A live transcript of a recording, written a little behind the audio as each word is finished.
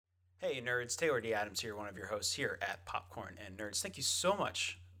Hey nerds, Taylor D. Adams here, one of your hosts here at Popcorn and Nerds. Thank you so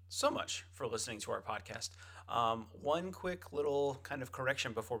much for listening to our podcast. One quick little kind of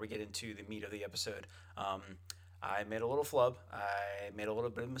correction before we get into the meat of the episode. I made a little flub. I made a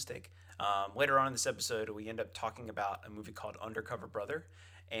little bit of a mistake. Later on in this episode, we end up talking about a movie called Undercover Brother,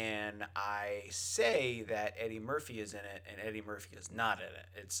 and I say that Eddie Murphy is in it, and Eddie Murphy is not in it.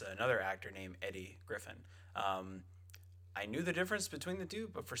 It's another actor named Eddie Griffin. I knew the difference between the two,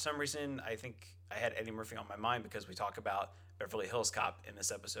 but for some reason, I think I had Eddie Murphy on my mind because we talk about Beverly Hills Cop in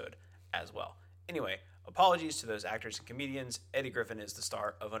this episode as well. Anyway, apologies to those actors and comedians. Eddie Griffin is the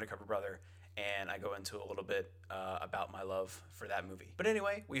star of Undercover Brother, and I go into a little bit about my love for that movie. But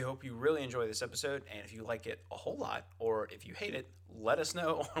anyway, we hope you really enjoy this episode, and if you like it a whole lot, or if you hate it, let us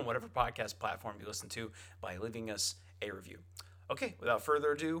know on whatever podcast platform you listen to by leaving us a review. Okay, without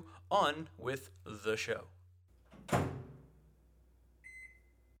further ado, on with the show.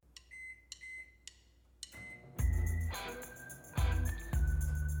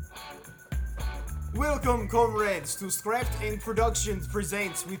 Welcome, comrades, to Scrapped and Productions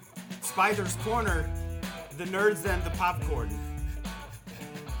presents with Spider's Corner, the nerds and the popcorn.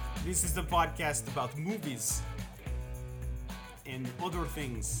 This is the podcast about movies and other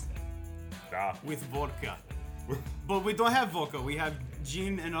things with vodka. But we don't have vodka, we have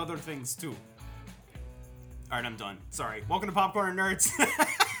gin and other things too. Alright, I'm done. Sorry. Welcome to Popcorn and Nerds.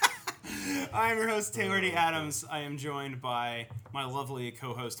 I am your host, Taylor D. Adams. I am joined by my lovely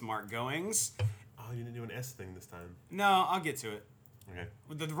co-host, Mark Goings. Oh, you didn't do an S thing this time. No, I'll get to it. Okay.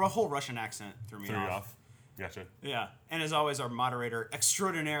 The whole Russian accent threw me off. Gotcha. Yeah. And as always, our moderator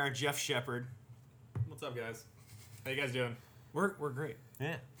extraordinaire, Jeff Shepard. What's up, guys? How you guys doing? We're great.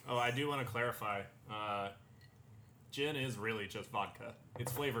 Yeah. Oh, I do want to clarify. Gin is really just vodka.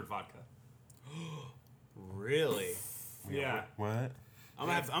 It's flavored vodka. Really? Yeah. What? I'm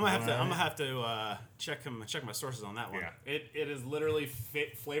gonna have to check my sources on that one. Yeah. It is literally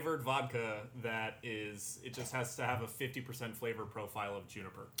flavored vodka that is. It just has to have a 50% flavor profile of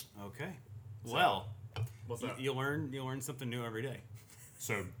juniper. Okay. Well, What's that? you learn something new every day.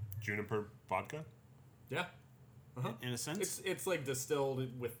 So, juniper vodka? Yeah. Uh-huh. In a sense. It's like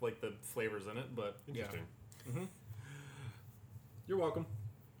distilled with like the flavors in it, but Interesting. yeah. You're welcome.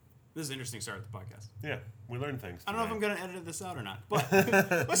 This is an interesting start to the podcast. Yeah. We learn things. I don't know if I'm going to edit this out or not, but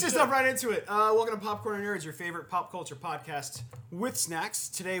let's just jump right into it. Welcome to Popcorn and Nerds, your favorite pop culture podcast with snacks.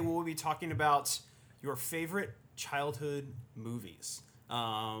 Today we'll be talking about your favorite childhood movies.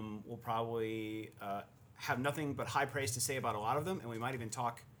 We'll probably have nothing but high praise to say about a lot of them, and we might even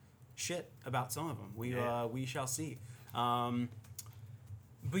talk shit about some of them. We shall see.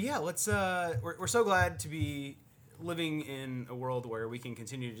 But yeah, let's. We're so glad to be living in a world where we can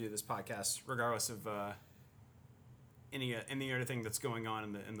continue to do this podcast regardless of any other thing that's going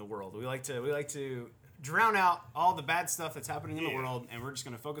on in the world. We like to drown out all the bad stuff that's happening in the world, and we're just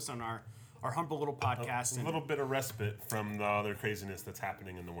going to focus on our humble little podcast. A little bit of respite from the other craziness that's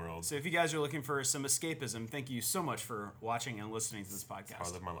happening in the world. So if you guys are looking for some escapism, thank you so much for watching and listening to this podcast.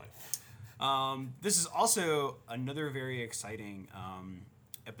 I live my life. This is also another very exciting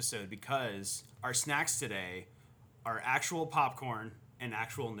episode because our snacks today are actual popcorn and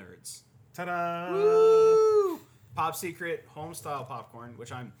actual nerds. Ta-da! Woo! Pop Secret home style popcorn,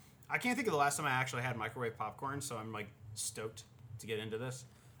 which I can't think of the last time I actually had microwave popcorn, so I'm like stoked to get into this.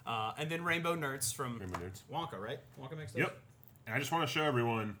 And then Rainbow Nerds from Rainbow Nerds. Wonka, right? Wonka makes those? Yep. And I just want to show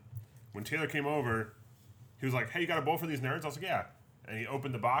everyone, when Taylor came over, he was like, hey, you got a bowl for these nerds? I was like, yeah. And he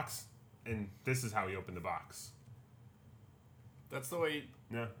opened the box, and this is how he opened the box. That's the way.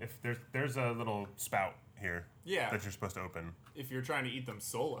 No, if there's a little spout here Yeah. that you're supposed to open. If you're trying to eat them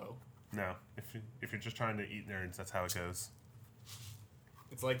solo, No, if you're just trying to eat nerds, that's how it goes.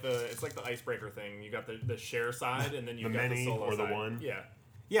 it's like the icebreaker thing. You got the share side, and then you The got many the solo or the side. one? Yeah.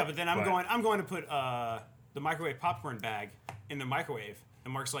 Yeah, but then I'm But- going to put the microwave popcorn bag in the microwave,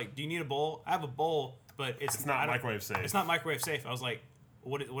 and Mark's like, "Do you need a bowl?" I have a bowl, but it's not I don't- microwave safe. It's not microwave safe. I was like,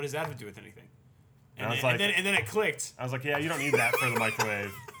 "What does that have to do with anything?" And I was then, like- and then it clicked. I was like, yeah, you don't need that for the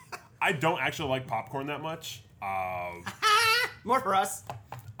microwave. I don't actually like popcorn that much. More for us.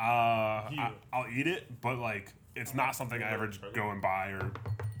 I'll eat it, but like it's not something I ever go and buy or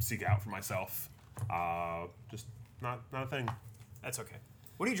seek out for myself. Just not a thing. That's okay.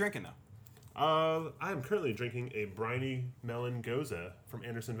 What are you drinking though? I am currently drinking a briny melon goza from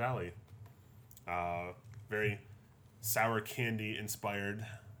Anderson Valley. Very sour candy inspired.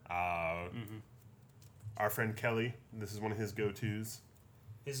 Our friend Kelly, this is one of his go-tos.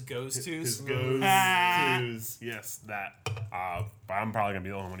 His goes-tos? His go-tos. Yes, that. But I'm probably going to be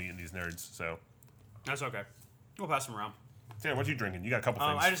the only one eating these nerds, so. That's okay. We'll pass them around. Dan, what you drinking? You got a couple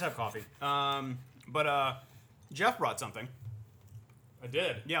things. I just have coffee. But Jeff brought something. I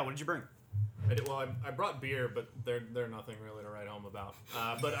did. Yeah, what did you bring? I did. Well, I brought beer, but they're nothing really to write home about.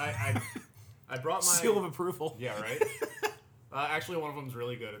 But I brought my Seal of approval. Yeah, right. Actually, one of them's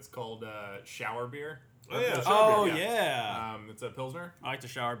really good. It's called shower beer. Oh, yeah. Oh, Beer, yeah. It's a pilsner. I like the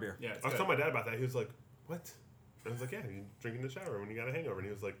shower beer. Yeah, it's I was good. telling my dad about that. He was like, "What?" And I was like, "Yeah, you drink in the shower when you got a hangover." And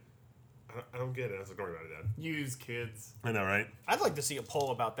he was like, I don't get it. I was like, "Don't worry about it, Dad." Use kids. I know, right? I'd like to see a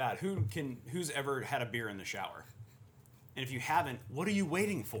poll about that. Who's ever had a beer in the shower? And if you haven't, what are you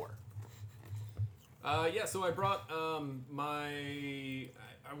waiting for? Yeah, so I brought my.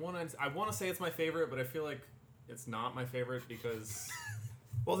 I want to say it's my favorite, but I feel like it's not my favorite because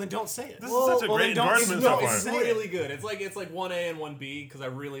Well, then don't say it. This is such a great endorsement so far. it's really good. It's like 1A and 1B because I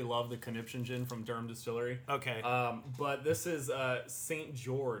really love the Conniption gin from Durham Distillery. Okay. But this is St.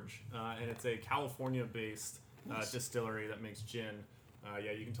 George, and it's a California-based distillery that makes gin.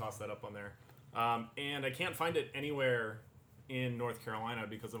 Yeah, you can toss that up on there. And I can't find it anywhere in North Carolina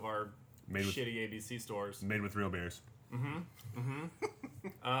because of our shitty ABC stores. Made with real beers.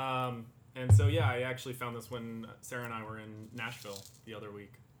 And so, yeah, I actually found this when Sarah and I were in Nashville the other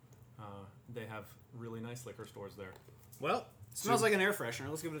week. They have really nice liquor stores there. Well, smells like an air freshener.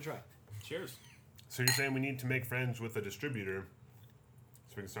 Let's give it a try. Cheers. So you're saying we need to make friends with a distributor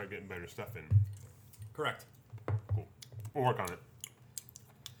so we can start getting better stuff in. Correct. Cool. We'll work on it.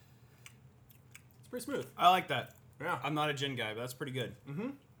 It's pretty smooth. I like that. Yeah. I'm not a gin guy, but that's pretty good. Mm-hmm.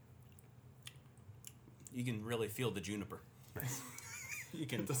 You can really feel the juniper. You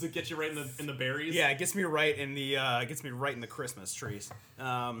can. Does it get you right in the berries? Yeah, it gets me right in the Christmas trees.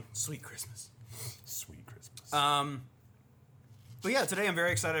 Sweet Christmas. Sweet Christmas. But yeah, today I'm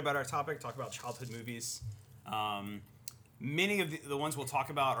very excited about our topic. Talk about childhood movies. Many of the ones we'll talk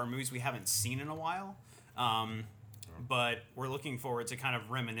about are movies we haven't seen in a while. But we're looking forward to kind of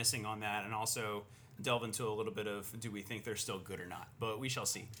reminiscing on that and also delve into a little bit of do we think they're still good or not. But we shall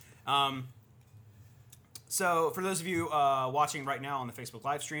see. So for those of you watching right now on the Facebook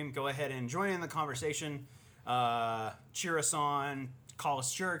live stream, go ahead and join in the conversation. Cheer us on, call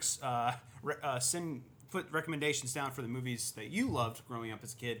us jerks, put recommendations down for the movies that you loved growing up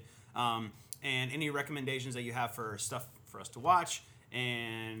as a kid, and any recommendations that you have for stuff for us to watch,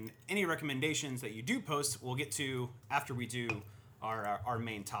 and any recommendations that you do post, we'll get to after we do our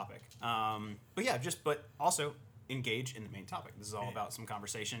main topic. But also engage in the main topic. This is all about some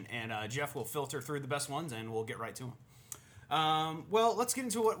conversation, and Jeff will filter through the best ones, and we'll get right to them. Well, let's get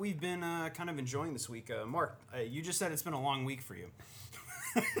into what we've been kind of enjoying this week. Mark, you just said it's been a long week for you.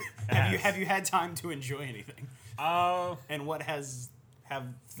 Have you had time to enjoy anything? And what have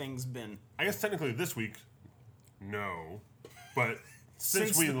things been? I guess technically this week, no, but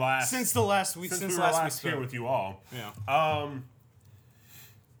since we were last here with you all, yeah.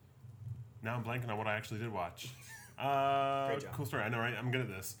 Now I'm blanking on what I actually did watch. Great job. Cool story. I know, right? I'm good at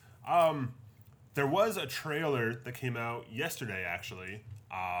this. There was a trailer that came out yesterday, actually.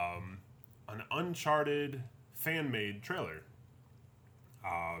 An Uncharted fan-made trailer.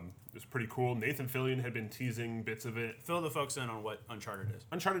 It was pretty cool. Nathan Fillion had been teasing bits of it. Fill the folks in on what Uncharted is.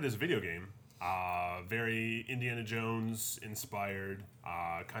 Uncharted is a video game. Very Indiana Jones inspired.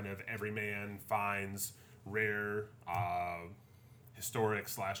 Kind of every man finds rare historic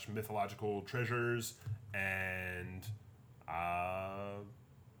 / mythological treasures, and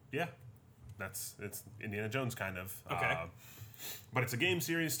it's Indiana Jones kind of. Okay. But it's a game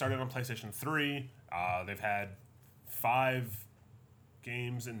series started on PlayStation 3. They've had 5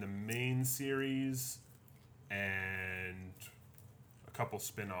 games in the main series and a couple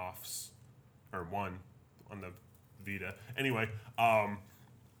spin-offs, or one on the Vita. Anyway,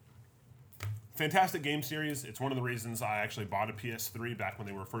 fantastic game series. It's one of the reasons I actually bought a PS3 back when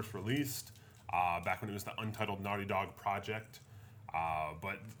they were first released, back when it was the Untitled Naughty Dog project.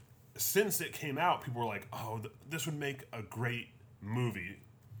 But since it came out, people were like, oh, this would make a great movie.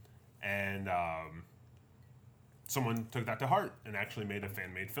 And someone took that to heart and actually made a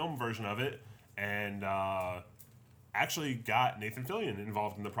fan-made film version of it, and actually got Nathan Fillion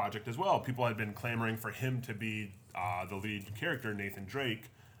involved in the project as well. People had been clamoring for him to be the lead character, Nathan Drake,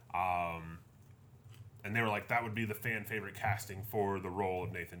 and they were like, that would be the fan favorite casting for the role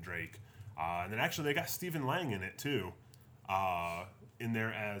of Nathan Drake. And then actually they got Stephen Lang in it too, in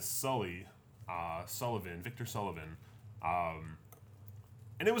there as Victor Sullivan,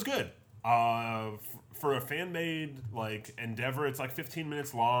 and it was good. For a fan-made endeavor, it's 15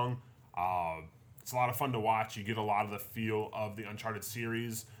 minutes long. It's a lot of fun to watch. You get a lot of the feel of the Uncharted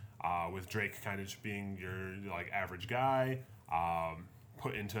series, with Drake kind of just being your average guy,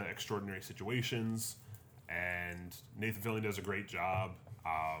 put into extraordinary situations, and Nathan Fillion does a great job.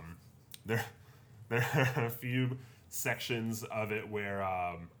 There are a few sections of it where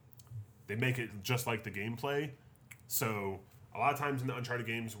they make it just like the gameplay. So a lot of times in the Uncharted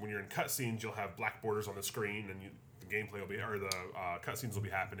games, when you're in cutscenes, you'll have black borders on the screen, and the gameplay will be, or the cutscenes will be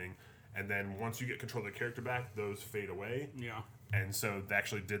happening. And then once you get control of the character back, those fade away. Yeah. And so they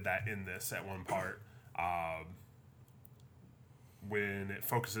actually did that in this at one part. When it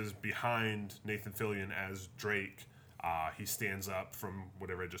focuses behind Nathan Fillion as Drake, he stands up from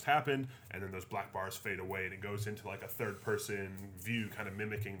whatever had just happened, and then those black bars fade away, and it goes into like a third-person view, kind of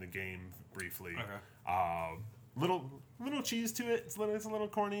mimicking the game briefly. Okay. Little cheese to it. It's a little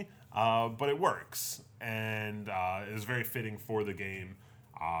corny, but it works, and it is very fitting for the game,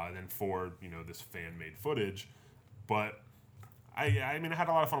 and for this fan-made footage. But I mean, I had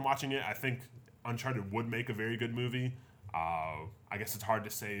a lot of fun watching it. I think Uncharted would make a very good movie. I guess it's hard to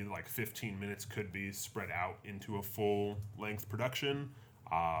say like 15 minutes could be spread out into a full-length production.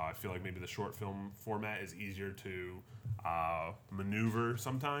 I feel like maybe the short film format is easier to maneuver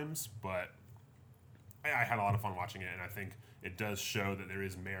sometimes, but I had a lot of fun watching it, and I think it does show that there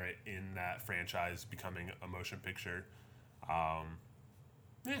is merit in that franchise becoming a motion picture.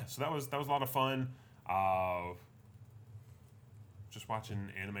 So that was a lot of fun. Just watching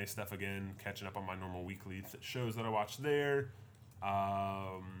anime stuff again, catching up on my normal weekly shows that I watched there.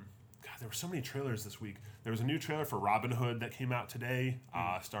 God, there were so many trailers this week. There was a new trailer for Robin Hood that came out today,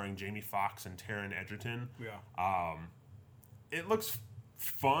 starring Jamie Foxx and Taron Egerton. Yeah. It looks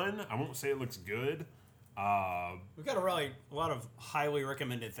fun. I won't say it looks good. We've got a lot of highly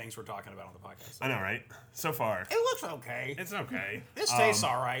recommended things we're talking about on the podcast. I know, right? So far. It looks okay. It's okay. This tastes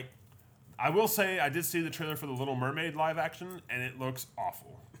all right. I will say I did see the trailer for the Little Mermaid live action, and it looks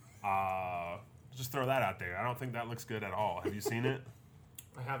awful. Just throw that out there. I don't think that looks good at all. Have you seen it?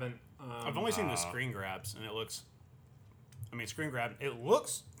 I haven't. I've only seen the screen grabs, and it looks... screen grab, it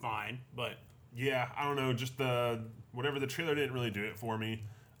looks fine, but... Yeah, I don't know. Just whatever the trailer didn't really do it for me.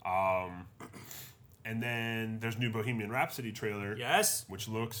 And then there's new Bohemian Rhapsody trailer. Yes. Which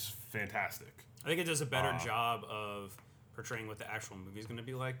looks fantastic. I think it does a better job of portraying what the actual movie is going to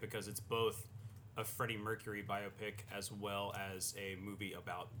be like, because it's both a Freddie Mercury biopic as well as a movie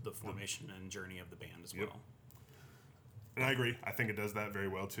about the formation and journey of the band as well. And I agree. I think it does that very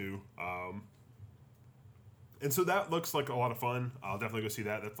well too. And so that looks like a lot of fun. I'll definitely go see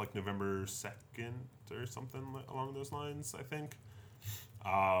that. That's like November 2nd or something along those lines, I think.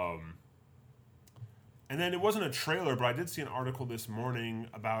 And then it wasn't a trailer, but I did see an article this morning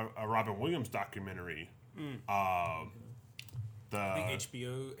about a Robin Williams documentary. I think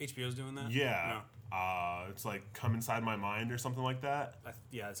HBO's doing that? Yeah. No. It's like Come Inside My Mind or something like that.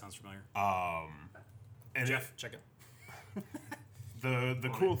 Yeah, that sounds familiar. And Jeff, check it.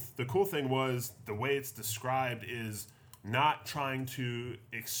 The cool thing was the way it's described is not trying to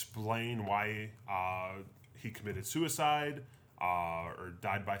explain why he committed suicide or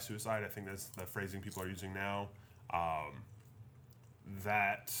died by suicide. I think that's the phrasing people are using now.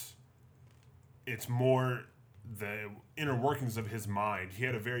 That it's more the inner workings of his mind. He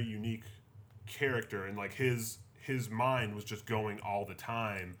had a very unique character, and like his mind was just going all the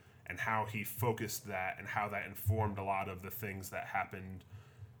time, and how he focused that and how that informed a lot of the things that happened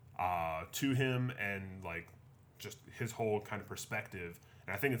to him, and like just his whole kind of perspective.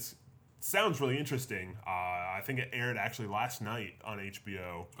 And I think it sounds really interesting. I think it aired actually last night on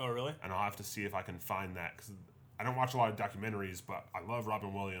HBO. Oh, really? And I'll have to see if I can find that, because I don't watch a lot of documentaries, but I love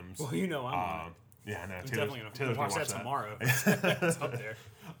Robin Williams. Well, I'm on it. Yeah, no, I'm definitely going to watch that tomorrow. It's up there.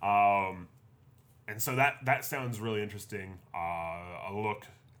 And so that sounds really interesting. A look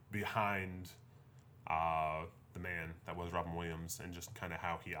behind the man that was Robin Williams, and just kind of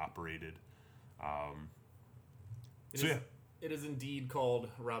how he operated. It is indeed called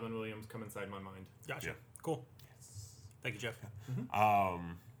Robin Williams Come Inside My Mind. Gotcha. Yeah. Cool. Thank you, Jeff.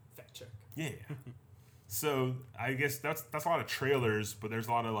 Fact check. Yeah. So I guess that's a lot of trailers, but there's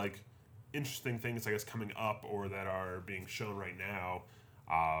a lot of like interesting things, I guess, coming up or that are being shown right now.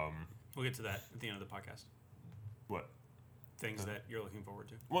 We'll get to that at the end of the podcast. What? Things that you're looking forward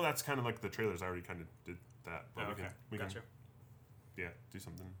to. Well, that's kind of like the trailers. I already kind of did that. But we gotcha. can do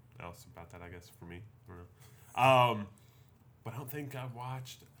something else about that, I guess, for me. I don't know. But I don't think I've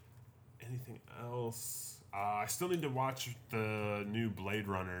watched anything else. I still need to watch the new Blade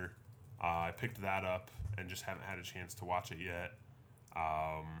Runner. I picked that up and just haven't had a chance to watch it yet.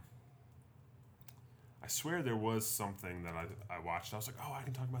 I swear there was something that I watched. I was like, oh, I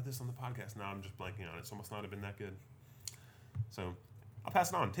can talk about this on the podcast. Now I'm just blanking on it. So it must not have been that good. So I'll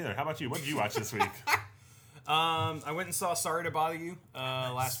pass it on. Taylor, how about you? What did you watch this week? I went and saw Sorry to Bother You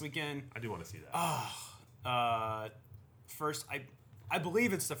last weekend. I do want to see that. first, I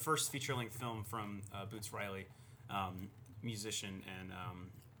believe it's the first feature-length film from Boots Riley, musician and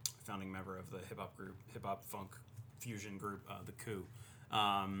founding member of the hip hop funk fusion group, The Coup.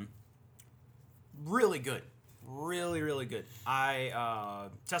 Really good, really good.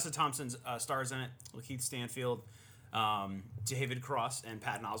 Tessa Thompson stars in it. Lakeith Stanfield, David Cross, and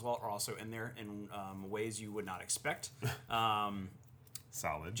Patton Oswalt are also in there in ways you would not expect.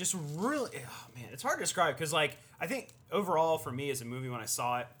 Solid. Just really, man, it's hard to describe because, like, I think overall for me as a movie when I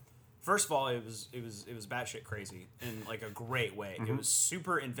saw it, first of all, it was batshit crazy in like a great way. It was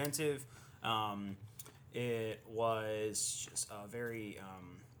super inventive. It was just very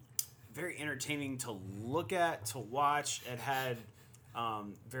entertaining to look at, to watch. It had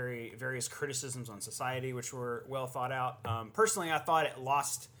various criticisms on society, which were well thought out. Personally, I thought it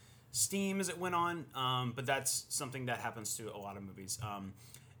lost steam as it went on, but that's something that happens to a lot of movies.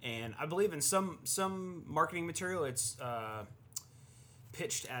 And I believe in some marketing material, it's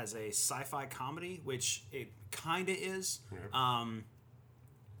pitched as a sci-fi comedy, which it kind of is. Yeah.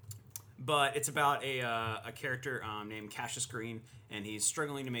 But it's about a character named Cassius Green, and he's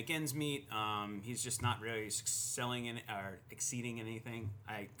struggling to make ends meet. He's just not really excelling in or exceeding in anything.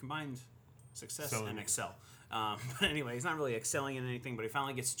 I combined success and excel. But anyway, he's not really excelling in anything, but he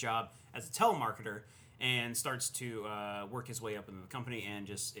finally gets a job as a telemarketer and starts to work his way up into the company, and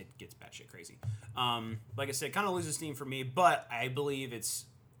just it gets batshit crazy. Like I said, kind of loses steam for me, but I believe it's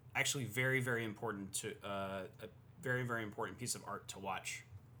actually very, very important to a very, very important piece of art to watch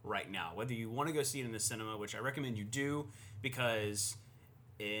right now. Whether you want to go see it in the cinema, which I recommend you do, because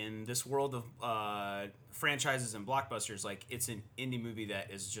in this world of franchises and blockbusters, like, it's an indie movie that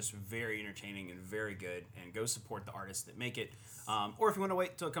is just very entertaining and very good, and go support the artists that make it. Or if you want to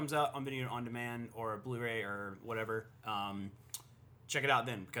wait till it comes out on video on demand or Blu-ray or whatever, check it out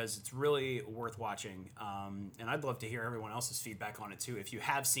then, because it's really worth watching. And I'd love to hear everyone else's feedback on it too if you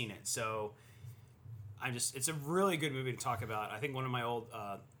have seen it. So it's a really good movie to talk about. I think one of my old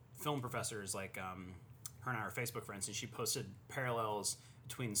film professors, like, her and I are Facebook friends, and she posted parallels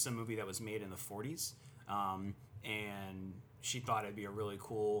between some movie that was made in the 40s, and she thought it'd be a really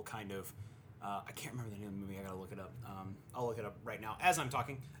cool kind of, I can't remember the name of the movie, I gotta look it up. I'll look it up right now as I'm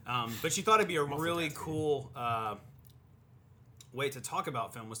talking. But she thought it'd be a really cool way to talk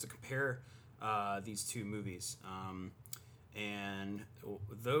about film was to compare these two movies. And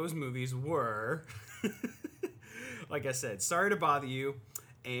those movies were, like I said, Sorry to Bother You,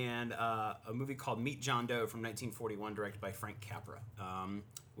 and a movie called Meet John Doe from 1941, directed by Frank Capra,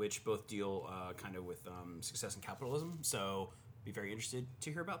 which both deal kind of with success and capitalism. So be very interested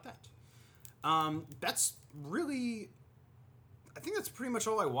to hear about that. That's really, I think that's pretty much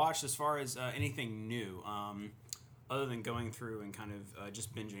all I watched as far as anything new, other than going through and kind of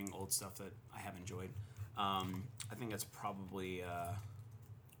just binging old stuff that I have enjoyed. I think that's probably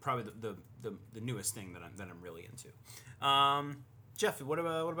the newest thing that I'm really into. Jeff, what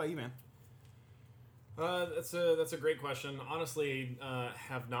about you, man? That's a great question. Honestly,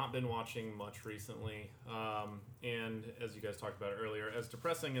 have not been watching much recently. And as you guys talked about earlier, as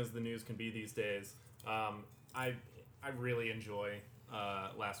depressing as the news can be these days, I really enjoy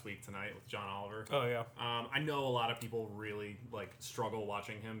Last Week Tonight with John Oliver. Oh yeah. I know a lot of people really struggle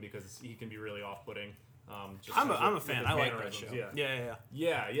watching him because he can be really off-putting. I'm a fan. I like that show. Yeah.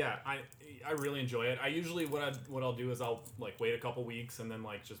 I really enjoy it. I usually what I'll do is I'll wait a couple weeks and then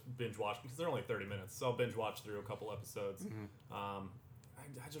just binge watch, because they're only 30 minutes, so I'll binge watch through a couple episodes. Mm-hmm.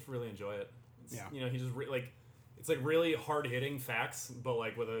 I just really enjoy it. He just it's really hard hitting facts, but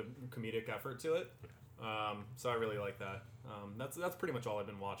with a comedic effort to it. So I really like that. That's pretty much all I've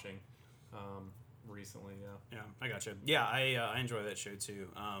been watching recently. Yeah, I gotcha. Yeah, I enjoy that show too.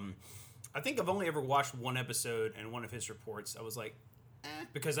 I think I've only ever watched one episode and one of his reports. I was like,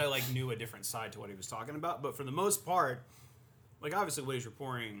 because I knew a different side to what he was talking about. But for the most part, obviously what he's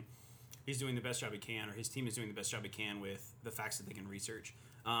reporting, he's doing the best job he can, or his team is doing the best job he can with the facts that they can research.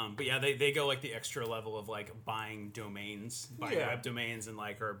 But yeah, they go the extra level of buying domains, buying web domains, and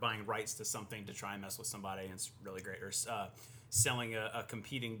or buying rights to something to try and mess with somebody, and it's really great. Or selling a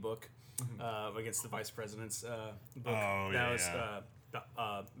competing book against the vice president's book. Oh, that was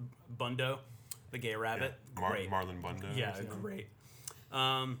Bundo, the gay rabbit. Yeah. Great. Marlon Bundo. Yeah, great.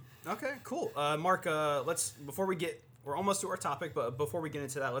 Okay, cool. Mark, before we get, we're almost to our topic, but before we get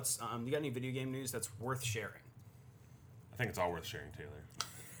into that, let's, you got any video game news that's worth sharing? I think it's all worth sharing, Taylor.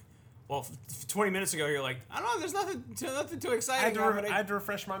 Well, 20 minutes ago, you're like, I don't know, there's nothing too exciting. I had to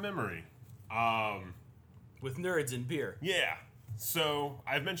refresh my memory. With nerds and beer. Yeah. So,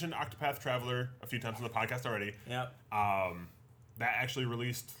 I've mentioned Octopath Traveler a few times on the podcast already. Yep. That actually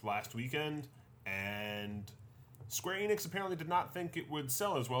released last weekend, and Square Enix apparently did not think it would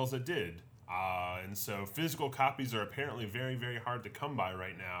sell as well as it did. And so physical copies are apparently very, very hard to come by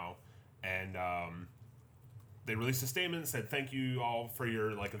right now. And they released a statement, said thank you all for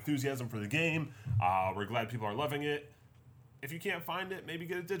your enthusiasm for the game. We're glad people are loving it. If you can't find it, maybe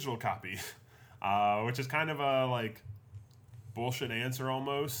get a digital copy, which is kind of a bullshit answer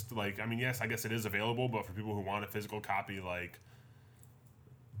almost. Yes, I guess it is available, but for people who want a physical copy, Like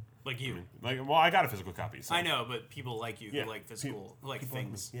you. I got a physical copy. So. I know, but people like you Yeah. who like physical, who like People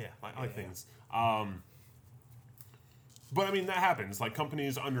things. I like things. But that happens.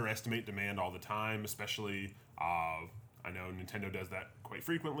 Companies underestimate demand all the time, especially, I know Nintendo does that quite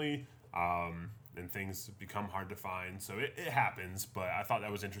frequently, and things become hard to find. So it happens, but I thought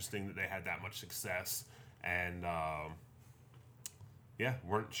that was interesting that they had that much success, and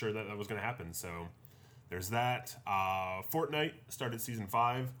weren't sure that was going to happen. So there's that. Fortnite started Season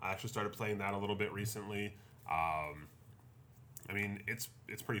 5. I actually started playing that a little bit recently. It's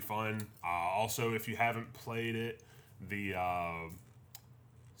pretty fun. Also, if you haven't played it, the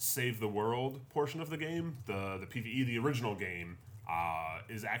Save the World portion of the game, the PvE, the original game,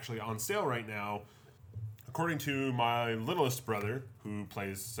 is actually on sale right now. According to my littlest brother, who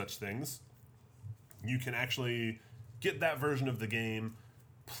plays such things, you can actually get that version of the game,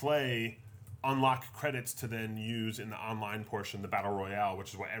 play, unlock credits to then use in the online portion, the Battle Royale, which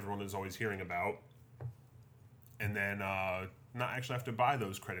is what everyone is always hearing about. And then not actually have to buy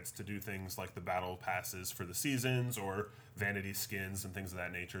those credits to do things like the battle passes for the seasons or vanity skins and things of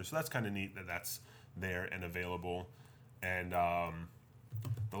that nature. So that's kind of neat that that's there and available. And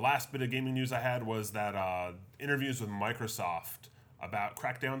the last bit of gaming news I had was that interviews with Microsoft about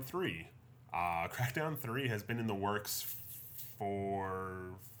Crackdown 3. Crackdown 3 has been in the works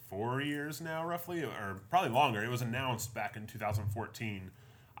for 4 years now, roughly, or probably longer. It was announced back in 2014.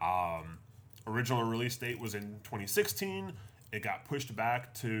 Original release date was in 2016. It got pushed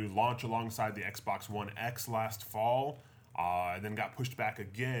back to launch alongside the Xbox One X last fall, and then got pushed back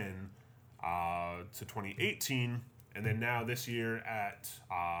again to 2018. And then now this year at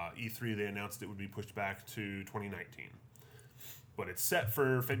E3, they announced it would be pushed back to 2019. But it's set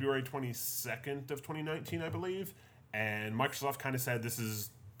for February 22nd of 2019, I believe. And Microsoft kind of said this is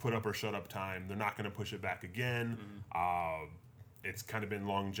put up or shut up time. They're not going to push it back again. It's kind of been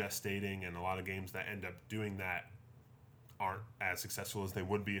long gestating, and a lot of games that end up doing that aren't as successful as they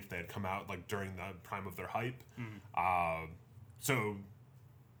would be if they had come out during the prime of their hype. So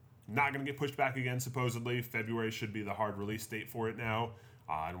not going to get pushed back again, supposedly. February should be the hard release date for it now,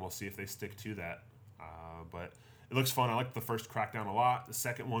 and we'll see if they stick to that. But it looks fun. I liked the first Crackdown a lot. The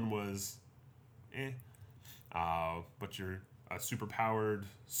second one was but you're a super-powered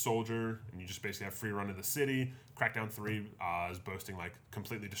soldier, and you just basically have free run of the city. Crackdown 3 is boasting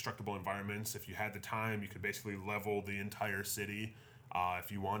completely destructible environments. If you had the time, you could basically level the entire city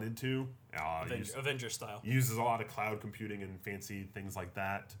if you wanted to. Avenger style. Uses a lot of cloud computing and fancy things like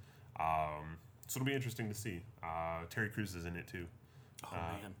that. So it'll be interesting to see. Terry Crews is in it too. Oh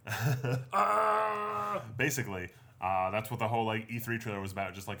man. Basically. That's what the whole E3 trailer was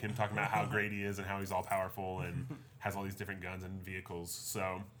about, just him talking about how great he is and how he's all powerful and has all these different guns and vehicles.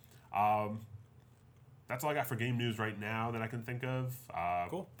 So that's all I got for game news right now that I can think of.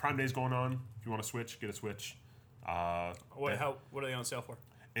 Cool. Prime Day's going on. If you want a Switch, get a Switch. What are they on sale for?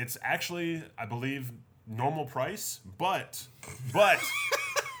 It's actually, I believe, normal price, but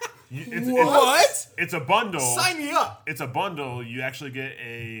it's a bundle. Sign me up. It's a bundle. You actually get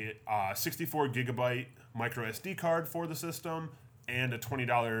a 64 gigabyte micro SD card for the system and a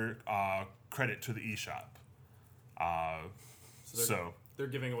 $20 credit to the eShop. So they're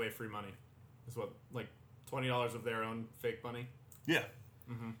giving away free money. Is what $20 of their own fake money? Yeah.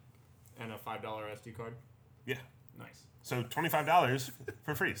 And a $5 SD card? Yeah. Nice. So $25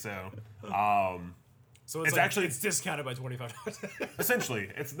 for free. So So it's actually discounted by $25. essentially,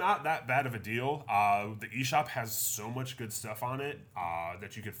 it's not that bad of a deal. The eShop has so much good stuff on it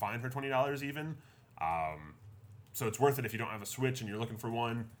that you could find for $20 even. So it's worth it if you don't have a Switch and you're looking for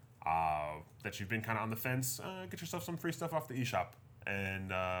one that you've been kind of on the fence. Get yourself some free stuff off the eShop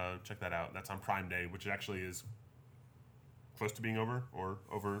and check that out. That's on Prime Day, which actually is close to being over, or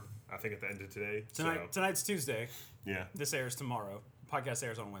over, I think, at the end of today. Tonight's Tuesday. Yeah. This airs tomorrow. Podcast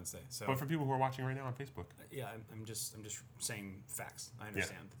airs on Wednesday. So, but for people who are watching right now on Facebook, yeah, I'm just saying facts. I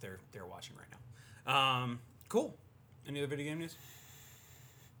understand that they're watching right now. Cool. Any other video game news?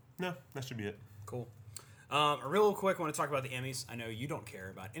 No, that should be it. Cool. Real quick, I want to talk about the Emmys. I know you don't care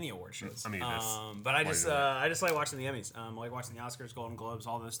about any award shows. I mean, but I just like watching the Emmys. I like watching the Oscars, Golden Globes,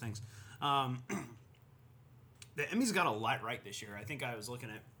 all those things. The Emmys got a lot right this year. I think I was looking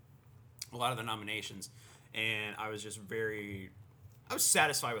at a lot of the nominations, and I was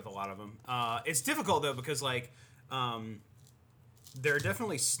satisfied with a lot of them. It's difficult though because like there are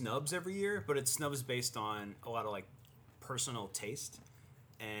definitely snubs every year, but it's snubs based on a lot of like personal taste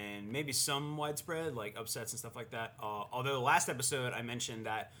and maybe some widespread like upsets and stuff like that. Although last episode I mentioned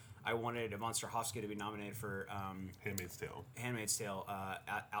that I wanted Yvonne Strahovski to be nominated for Handmaid's Tale,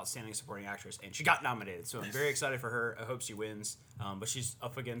 Outstanding Supporting Actress, and she got nominated. So I'm very excited for her. I hope she wins, but she's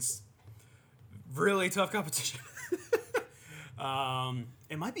up against really tough competition.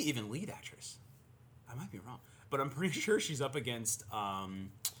 It might be even lead actress. I might be wrong, but I'm pretty sure she's up against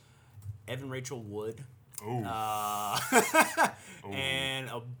Evan Rachel Wood. And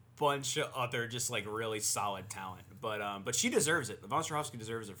a bunch of other just like really solid talent, but she deserves it. Yvonne Strahovski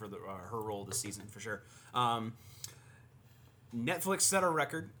deserves it for her role this season for sure. Netflix set a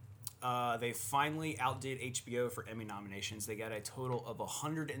record. They finally outdid HBO for Emmy nominations. They got a total of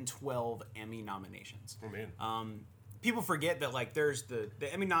 112 Emmy nominations. Oh man. People forget that like there's the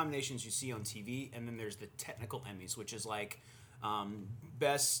Emmy nominations you see on TV, and then there's the technical Emmys, which is like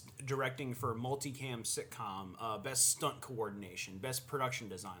best directing for multicam sitcom, best stunt coordination, best production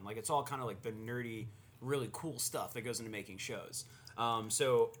design. Like it's all kind of like the nerdy, really cool stuff that goes into making shows.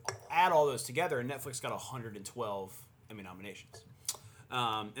 So add all those together, and Netflix got 112 Emmy nominations,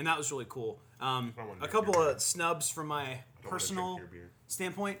 and that was really cool. A couple of snubs from my personal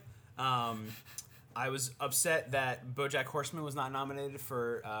standpoint. I was upset that BoJack Horseman was not nominated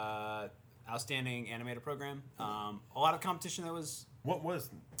for Outstanding Animated Program. A lot of competition that was... What was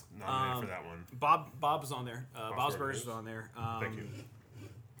nominated for that one? Bob was on there. Bob's Burgers was on there. Thank you.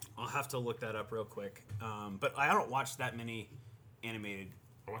 I'll have to look that up real quick. But I don't watch that many animated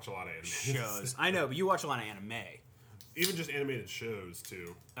I watch a lot of animated shows. I know, but you watch a lot of anime. Even just animated shows,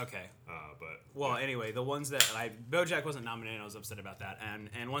 too. Okay. Well, anyway, the ones that BoJack wasn't nominated, I was upset about that.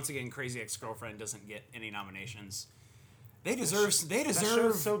 And once again, Crazy Ex-Girlfriend doesn't get any nominations. They deserve so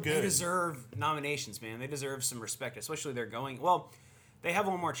good. They deserve nominations, man. They deserve some respect, especially they're going. Well, they have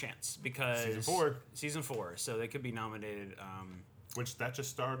one more chance because season 4, so they could be nominated. Which that just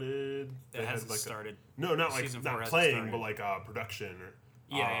started. It hasn't started. No, not like not playing, but like production.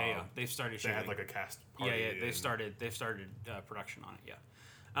 Yeah. They've started. They had like a cast party. Yeah. They've started production on it. Yeah.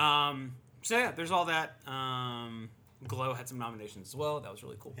 So yeah, there's all that. Glow had some nominations as well. That was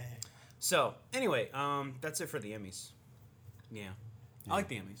really cool. So anyway, that's it for the Emmys. Yeah. I like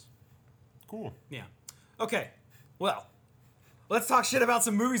the Emmys. Cool. Yeah. Okay. Well, let's talk shit about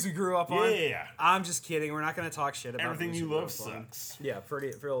some movies we grew up on. Yeah. I'm just kidding. We're not going to talk shit about everything you love sucks. Yeah, for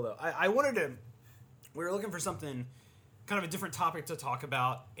real though. I wanted to. We were looking for something, kind of a different topic to talk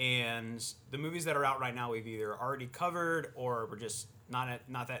about, and the movies that are out right now we've either already covered or we're just not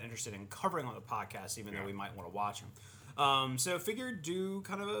that interested in covering on the podcast, even though we might want to watch them. So figured do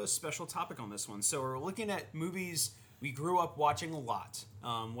kind of a special topic on this one. So we're looking at movies we grew up watching a lot,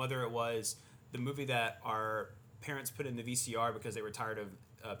 whether it was the movie that our parents put in the VCR because they were tired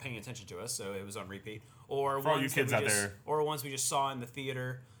of paying attention to us, so it was on repeat, or for all you kids out there, or ones we just saw in the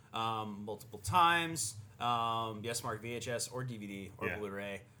theater multiple times. Yes, Mark, VHS or DVD or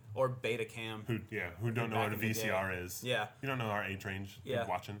Blu-ray or Betacam. Who don't know what a VCR is? Yeah, you don't know our age range. Yeah,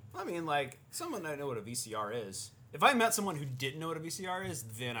 watching. I mean, like someone that know what a VCR is. If I met someone who didn't know what a VCR is,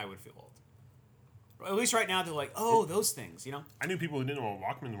 then I would feel old. At least right now, they're like, oh, those things, you know? I knew people who didn't know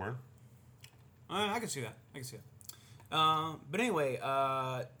what Walkmans were. I can see that. But anyway,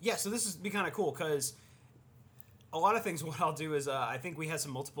 so this is be kind of cool because a lot of things, what I'll do is I think we had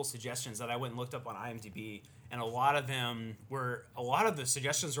some multiple suggestions that I went and looked up on IMDb, and a lot of the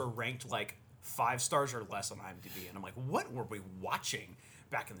suggestions were ranked like 5 stars or less on IMDb, and I'm like, what were we watching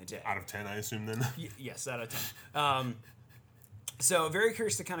back in the day? Out of 10, I assume then? Yes, out of 10. So very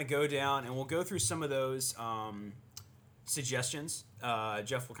curious to kind of go down, and we'll go through some of those suggestions.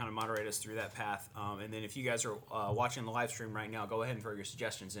 Jeff will kind of moderate us through that path. And then if you guys are watching the live stream right now, go ahead and throw your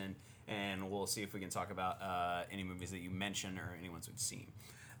suggestions in, and we'll see if we can talk about any movies that you mention or any ones we've seen.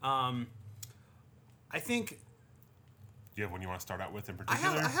 I think... Do you have one you want to start out with in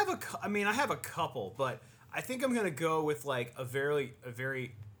particular? I have a couple, but I think I'm going to go with like a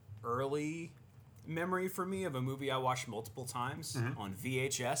very early memory for me of a movie I watched multiple times on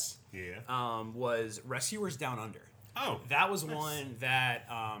VHS. Was Rescuers Down Under. Oh, that was one that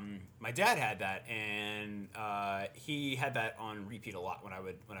my dad had that, and he had that on repeat a lot when I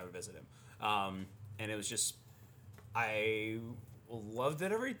would visit him. And it was just I loved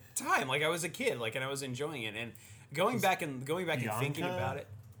it every time. Like I was a kid, and I was enjoying it. And going back and thinking about it.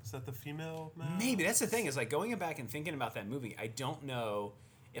 Is that the female? Maybe that's the thing. Is like going back and thinking about that movie. I don't know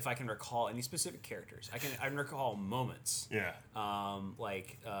if I can recall any specific characters. I can recall moments. Yeah.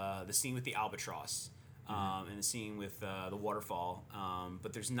 Like the scene with the albatross, and the scene with the waterfall.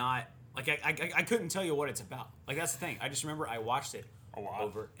 But there's not like I couldn't tell you what it's about. Like that's the thing. I just remember I watched it A lot.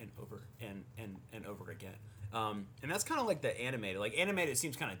 over and over and over again. And that's kind of like the animated. Like animated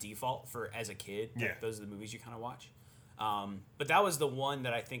seems kind of default for as a kid. Like, Yeah. those are the movies you kind of watch. But that was the one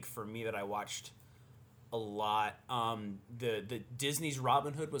that I think for me that I watched a lot. The Disney's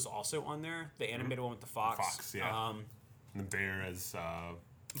Robin Hood was also on there. The animated one with the fox. Fox, yeah. And the bear as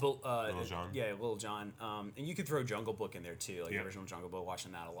Little John. Yeah, Little John. And you could throw Jungle Book in there too, like Yeah. the original Jungle Book.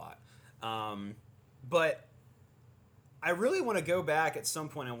 Watching that a lot. But I really want to go back at some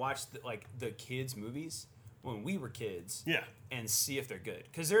point and watch the kids' movies when we were kids. Yeah. And see if they're good.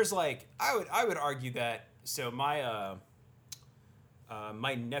 Because there's like I would argue that my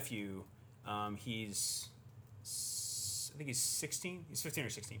my nephew, I think he's 16. He's 15 or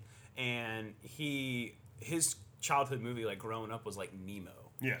 16, and his childhood movie like growing up was like Nemo.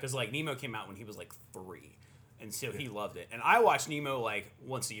 Yeah. Because like Nemo came out when he was like 3, and so he loved it. And I watch Nemo like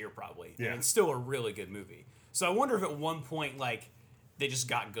once a year probably. Yeah. And it's still a really good movie. So I wonder if at one point like they just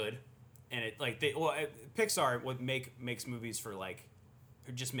got good, and Pixar makes movies for like,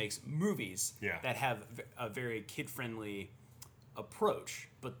 or just makes movies Yeah. that have a very kid friendly approach,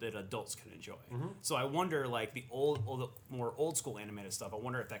 but that adults can enjoy. So I wonder, like the more old school animated stuff. I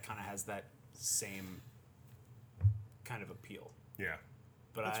wonder if that kind of has that same kind of appeal. Yeah.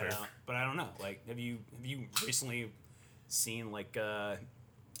 But That's fair. I don't know. Like, have you recently seen like the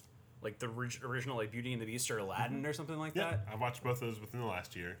original like Beauty and the Beast or Aladdin or something like Yeah. that? I watched both of those within the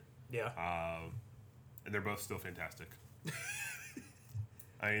last year. Yeah. And they're both still fantastic.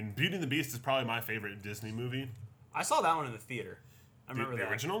 I mean, Beauty and the Beast is probably my favorite Disney movie. I saw that one in the theater. I remember the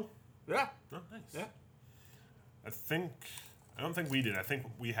that. original? Yeah. Oh, nice. Yeah. I don't think we did. I think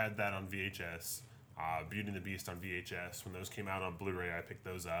we had that on VHS. Beauty and the Beast on VHS. When those came out on Blu-ray, I picked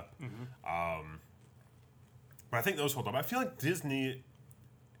those up. But I think those hold up. I feel like Disney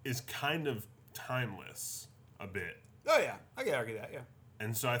is kind of timeless a bit. Oh yeah. I can argue that. Yeah.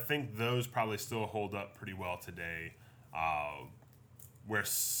 And so I think those probably still hold up pretty well today. Where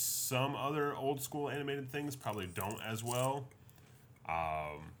some other old school animated things probably don't as well.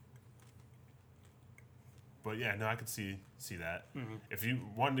 But yeah, no, I could see that. If you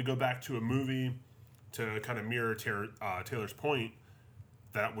wanted to go back to a movie to kind of mirror Taylor's point,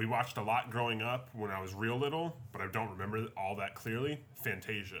 that we watched a lot growing up when I was real little, but I don't remember all that clearly,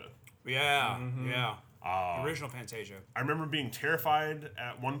 Fantasia. Yeah. Yeah. Original Fantasia. I remember being terrified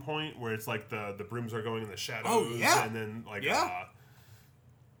at one point where it's like the brooms are going in the shadows. Oh, yeah. And then like Yeah.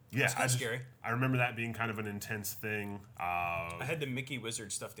 yeah, It's kinda scary. I remember that being kind of an intense thing. I had the Mickey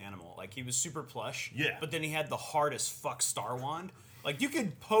Wizard stuffed animal. Like, he was super plush. Yeah. But then he had the hardest fuck Star Wand. Like, you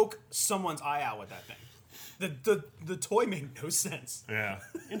could poke someone's eye out with that thing. The toy made no sense. Yeah,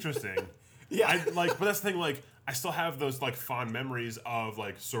 interesting. Yeah. But that's the thing. Like, I still have those like fond memories of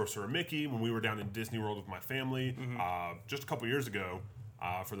like Sorcerer Mickey when we were down in Disney World with my family. Just a couple years ago,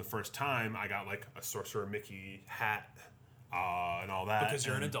 for the first time, I got like a Sorcerer Mickey hat and all that. Because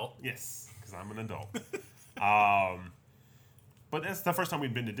you're an adult. Yes, because I'm an adult. But that's the first time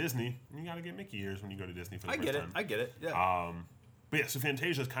we'd been to Disney. You got to get Mickey ears when you go to Disney for the first time. I get it. Yeah. But yeah, so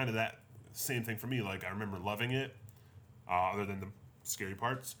Fantasia is kind of that same thing for me. Like, I remember loving it, other than the scary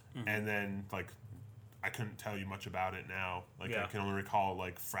parts. And then, like, I couldn't tell you much about it now. Like, Yeah. I can only recall,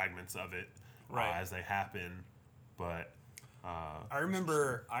 like, fragments of it Right. as they happen. But I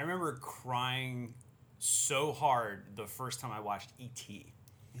remember crying so hard the first time I watched E.T.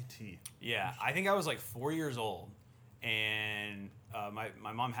 E.T. Yeah, I think I was like 4 years old, and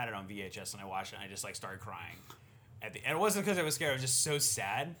my mom had it on VHS, and I watched it, and I just like started crying. And it wasn't because I was scared; I was just so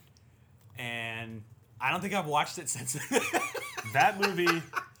sad, and I don't think I've watched it since. That movie,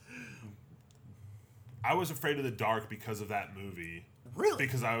 I was afraid of the dark because of that movie. Really?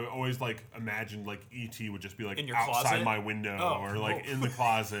 Because I always like imagined like E.T. would just be like In your outside closet? my window Oh, or like cool. in the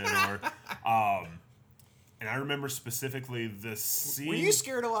closet or and I remember specifically the scene. Were you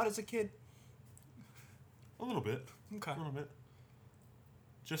scared a lot as a kid? A little bit. Okay. A little bit.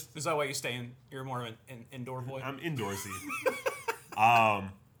 Just Is that why you stay in? You're more of an indoor boy. I'm indoorsy.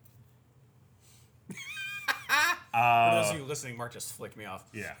 For those of you listening, Mark just flicked me off.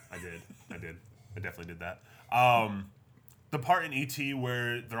 Yeah, I did. I definitely did that. The part in E.T.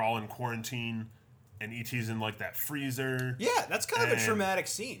 where they're all in quarantine and E.T.'s in like that freezer. Yeah, that's kind of a And- traumatic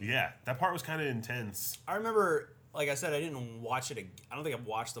scene. Yeah, that part was kind of intense. I remember like I said, I didn't watch it. I don't think I've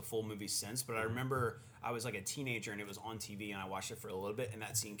watched the full movie since, but I remember I was like a teenager and it was on TV and I watched it for a little bit and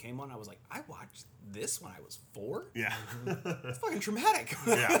that scene came on. I was like, I watched this when I was 4? Yeah. It's fucking traumatic.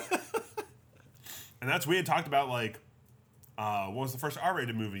 Yeah. And we had talked about, like, what was the first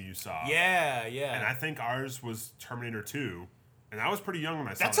R-rated movie you saw? Yeah. And I think ours was Terminator 2. And I was pretty young when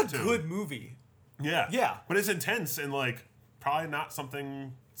I saw That's that, a too. good movie. Yeah. Yeah. But it's intense and, like, probably not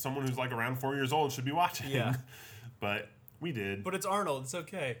something someone who's, like, around 4 years old should be watching. Yeah. But we did. But it's Arnold. It's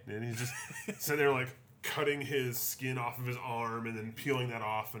okay. And he's just sitting there, like, cutting his skin off of his arm and then peeling that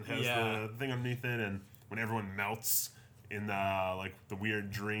off and has Yeah. the thing underneath it. And when everyone melts in the, like, the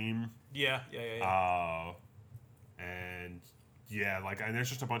weird dream. Yeah. And yeah, like, and there's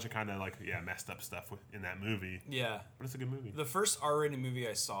just a bunch of kind of, like, messed up stuff in that movie. Yeah. But it's a good movie. The first R-rated movie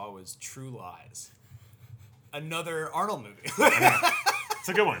I saw was True Lies. Another Arnold movie. It's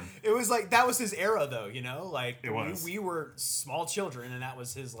a good one. It was like, that was his era though, you know? Like, It was. we were small children and that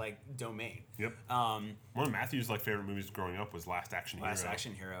was his, like, domain. Yep. One of Matthew's, like, favorite movies growing up was Last Action Hero. Last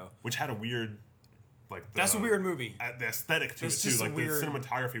Action Hero. Which had a weird, like... That's a weird movie. The aesthetic to It's it, too. just a Like, weird- the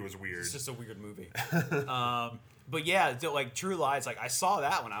cinematography was weird. It's just a weird movie. But yeah, like, True Lies, like, I saw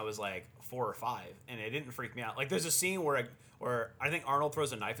that when I was, like, 4 or 5, and it didn't freak me out. Like, there's a scene where I think Arnold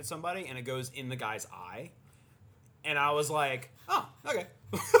throws a knife at somebody, and it goes in the guy's eye. And I was like, oh, okay.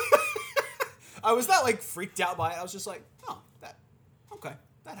 I was not, like, freaked out by it. I was just like, oh, that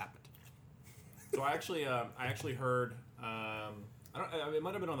happened. So I actually heard. It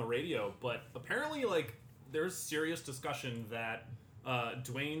might have been on the radio, but apparently, like, there's serious discussion that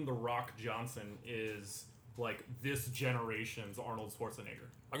Dwayne "The Rock" Johnson is like this generation's Arnold Schwarzenegger.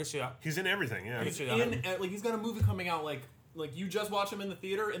 I can see that. He's in everything, yeah. He's in- Like, he's got a movie coming out like you just watch him in the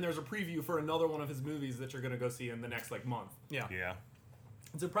theater, and there's a preview for another one of his movies that you're gonna go see in the next like month. Yeah. Yeah.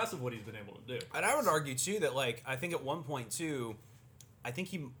 It's impressive what he's been able to do. And I would argue, too, that, like, I think at one point, too, I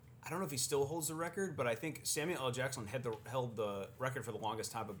don't know if he still holds the record, but I think Samuel L. Jackson held the record for the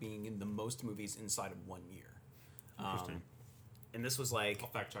longest time of being in the most movies inside of 1 year. Interesting. And this was like... I'll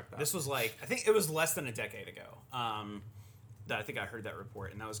fact check that. This was like... I think it was less than a decade ago that I think I heard that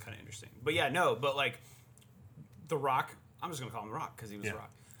report, and that was kind of interesting. But yeah, no, but, like, The Rock... I'm just going to call him The Rock, because he was Yeah. The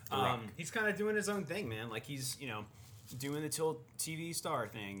Rock. The Rock. He's kind of doing his own thing, man. Like, he's, you know, doing the TV star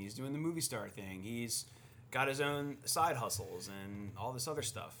thing. He's doing the movie star thing. He's got his own side hustles and all this other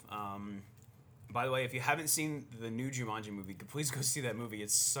stuff. By the way, if you haven't seen the new Jumanji movie, please go see that movie.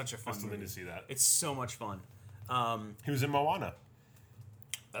 It's such a fun I still movie. need to see that. It's so much fun. He was in Moana.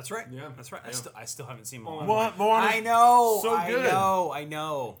 That's right. Yeah. That's right. Yeah. I still haven't seen Moana. What? Moana's I know. so good. I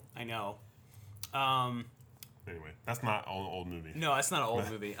know. Anyway, that's not an old movie. No, that's not an old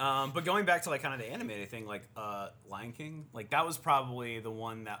movie. But going back to like kind of the animated thing, like Lion King, like that was probably the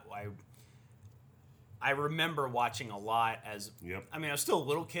one that I remember watching a lot as. Yep. I mean, I was still a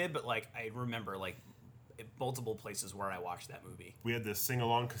little kid, but like I remember like multiple places where I watched that movie. We had this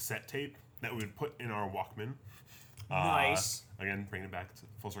sing-along cassette tape that we would put in our Walkman. Nice. Again, bringing it back to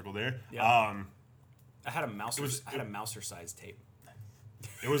full circle there. Yeah. I had a Mouser. I had a Mouser-sized tape.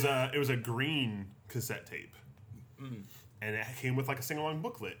 It was a green cassette tape, and it came with like a sing-along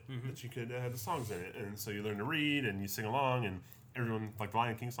booklet that you could have the songs in it, and so you learn to read and you sing along, and everyone like the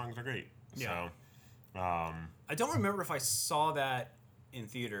Lion King songs are great. Yeah. So, I don't remember if I saw that in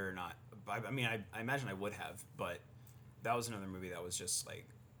theater or not. I mean, I imagine I would have, but that was another movie that was just like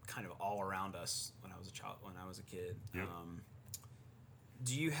kind of all around us when I was a child, when I was a kid. Yep.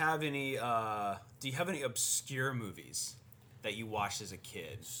 Do you have any obscure movies that you watched as a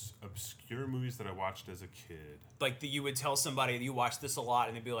kid? obscure movies that I watched as a kid. Like that you would tell somebody that you watched this a lot,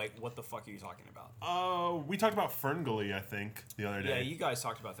 and they'd be like, "What the fuck are you talking about?" We talked about Ferngully, I think, the other day. Yeah, you guys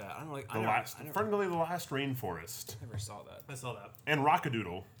talked about that. I don't like. Ferngully, the Last Rainforest, never saw that. I saw that. and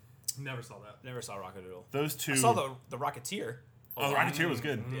Rockadoodle. Never saw that. Never saw Rockadoodle. Those two. I saw the Rocketeer. Oh, the Rocketeer was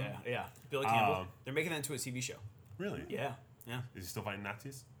good. Yeah. Billy Campbell. They're making that into a TV show. Really? Yeah. Is he still fighting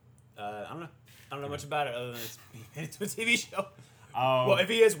Nazis? I don't know. I don't know much about it other than it's made into a TV show. Oh. Well, if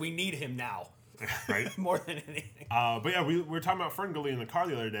he is, we need him now Right. more than anything. But yeah, we were talking about Ferngully in the car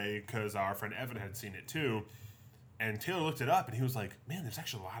the other day because our friend Evan had seen it too, and Taylor looked it up and he was like, "Man, there's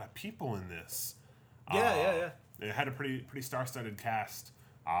actually a lot of people in this." Yeah. It had a pretty star-studded cast.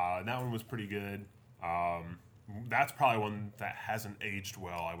 That one was pretty good. That's probably one that hasn't aged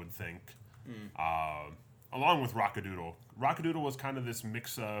well, I would think. Along with Rockadoodle. Rockadoodle was kind of this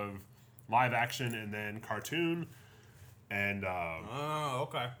mix of live action and then cartoon, and Oh,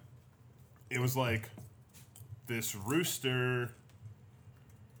 okay. it was like this rooster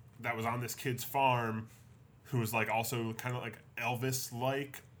that was on this kid's farm who was like also kind of like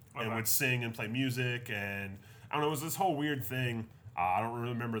Elvis-like and Okay. would sing and play music, and I don't know. It was this whole weird thing. I don't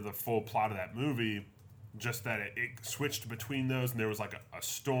remember the full plot of that movie. Just that it switched between those, and there was like a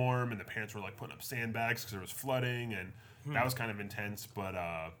storm, and the parents were like putting up sandbags because there was flooding, and that was kind of intense. But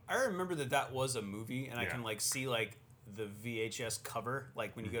I remember that was a movie, and I can like see like the VHS cover,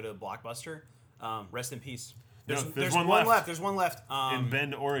 like when you go to the Blockbuster. Rest in peace. There's one left. There's one left. In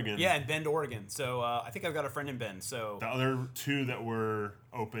Bend, Oregon. Yeah, in Bend, Oregon. So I think I've got a friend in Bend. So The other two that were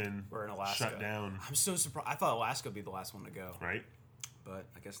open were in Alaska. shut down. I'm so surprised. I thought Alaska would be the last one to go, Right? but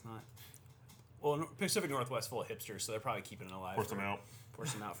I guess not. Well, Pacific Northwest full of hipsters, so they're probably keeping it alive. Force them out.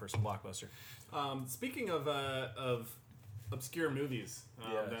 Force them out for some Blockbuster. Speaking of obscure movies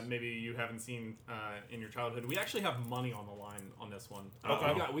Yes. that maybe you haven't seen in your childhood, we actually have money on the line on this one.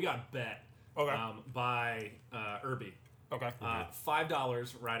 Okay. We got bet Okay. by Irby. Okay.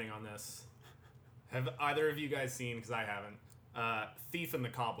 $5 riding on this. Have either of you guys seen, because I haven't, Thief and the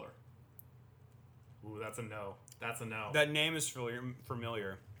Cobbler? Ooh, that's a no. That's a no. That name is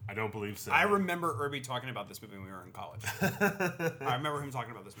familiar. I don't believe so. I remember Irby talking about this movie when we were in college. I remember him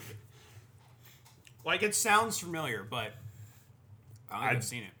talking about this movie. Like, it sounds familiar, but I don't think I've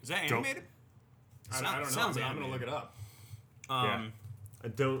seen it. Is that animated? I don't know. Sounds I'm going to animated. look it up. Yeah. I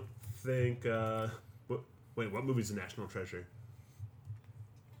don't think. Wait, what movie's a National Treasure?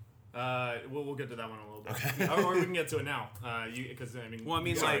 We'll get to that one in a little bit. Okay. Or we can get to it now. Because I mean, Well, I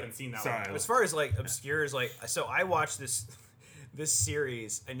mean, you like- haven't seen that Sorry. one. As far as like obscure is like, so I watched this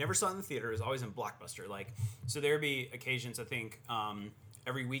series. I never saw it in the theater. It was always in Blockbuster. Like, so there'd be occasions. I think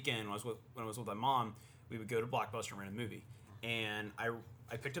every weekend when I was with my mom, we would go to Blockbuster and rent a movie. And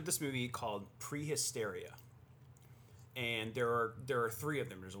I picked up this movie called Prehysteria. And there are three of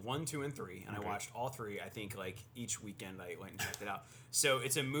them. There's 1, 2, and 3, and I watched all three. I think like each weekend I went and checked it out. So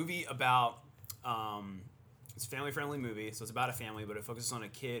it's a movie about it's a family-friendly movie. So it's about a family, but it focuses on a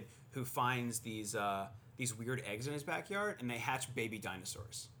kid who finds these weird eggs in his backyard, and they hatch baby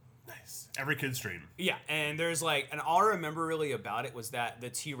dinosaurs. Nice. Every kid's dream. Yeah, and there's like, and all I remember really about it was that the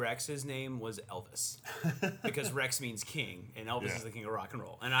T-Rex's name was Elvis, because Rex means king, and Elvis is the king of rock and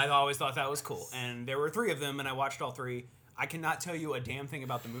roll. And I always thought that was cool. And there were 3 of them, and I watched all 3. I cannot tell you a damn thing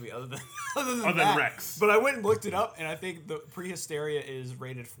about the movie other than that. Rex. But I went and looked it up, and I think the Prehysteria is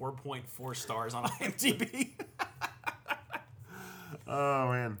rated 4.4 stars on IMDb. Oh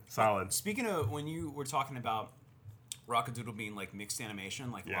man, solid. Speaking of when you were talking about Rockadoodle being like mixed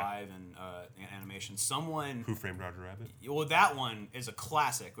animation, like live and animation, someone Who Framed Roger Rabbit? well, that one is a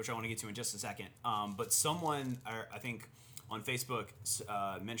classic, which I want to get to in just a second. But someone, I think, on Facebook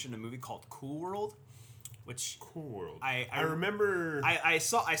mentioned a movie called Cool World, which Cool World. I remember. I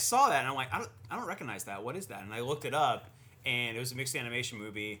saw that, and I'm like, I don't recognize that. What is that? And I looked it up, and it was a mixed animation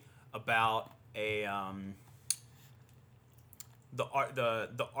movie about a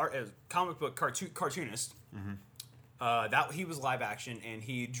comic book cartoonist. Mm-hmm. That he was live action, and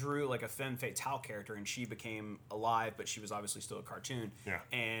he drew like a femme fatale character, and she became alive, but she was obviously still a cartoon. Yeah.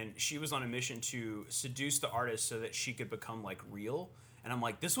 And she was on a mission to seduce the artist so that she could become like real. And I'm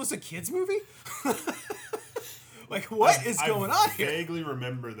like, this was a kids movie? Like, what is going on I here? vaguely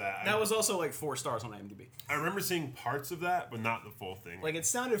remember that. That was also like 4 stars on IMDb. I remember seeing parts of that, but not the full thing. Like, it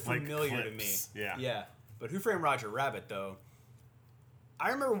sounded Like familiar to me. clips, yeah. Yeah. But Who Framed Roger Rabbit, though, I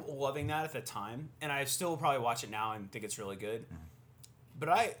remember loving that at the time, and I still will probably watch it now and think it's really good.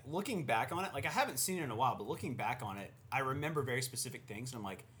 But looking back on it, like, I haven't seen it in a while, but looking back on it, I remember very specific things, and I'm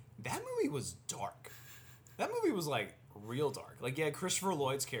like, that movie was dark. That movie was, like, real dark. Like, you had Christopher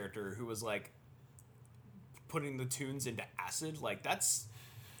Lloyd's character who was, like, putting the tunes into acid. Like, that's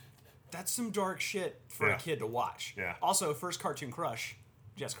some dark shit for a kid to watch. Yeah. Also, first cartoon crush,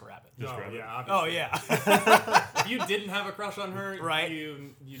 Jessica Rabbit. Just Oh, grab it. yeah, obviously. Oh, yeah. If you didn't have a crush on her, Right.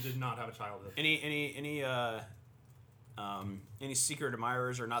 you did not have a childhood. Any secret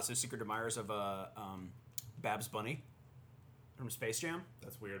admirers or not so secret admirers of Babs Bunny from Space Jam?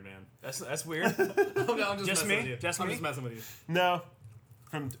 That's weird, man. That's weird. I'm just Just messing me? with you. Just I'm me? just messing with you. No,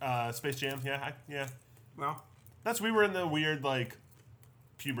 from Space Jam. Yeah, yeah. Well, We were in the weird like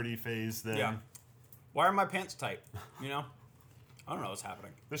puberty phase then. yeah. Why are my pants tight? You know, I don't know what's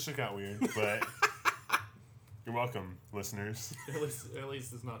happening. This shit got weird, but you're welcome, listeners. At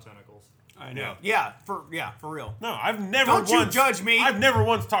least it's not tentacles. I know. Yeah, for real. No, I've never Don't you once judge me. I've never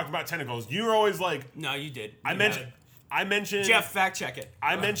once talked about tentacles. You were always like, No, you did. I You mentioned Jeff, fact check it.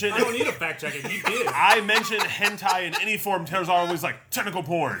 I mentioned I don't need a fact check it. You did. I mentioned hentai in any form. Tentacles are always like tentacle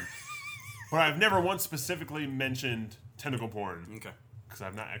porn, but I've never once specifically mentioned tentacle porn Okay. because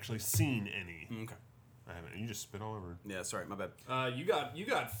I've not actually seen any. Okay. I haven't. You just spit all over. Yeah, sorry, my bad. You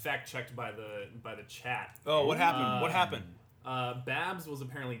got fact checked by the chat. Oh, what happened? What happened? Babs was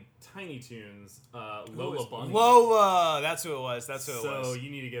apparently Tiny Toons. Lola Bunny. Lola. That's who it was. So you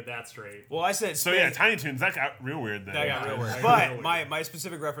need to get that straight. Well, I said. So yeah, Tiny Toons, that got real weird then. That got real weird. That got But real my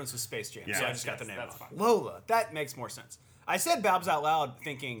specific reference was Space Jam, so I Yes, just got the name that's wrong. fine. Lola. That makes more sense. I said Babs out loud,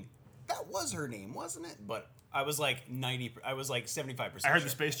 thinking that was her name, wasn't it? But I was like 90. I was like 75%. I heard sure. the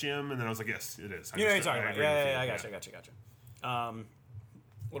Space Jam, and then I was like, yes, it is. You know what you're talking about. agree with you. Yeah, I gotcha.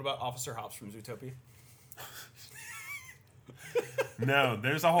 What about Officer Hops from Zootopia? No,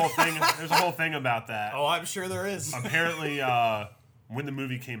 there's a whole thing. There's a whole thing about that. Oh, I'm sure there is. Apparently, when the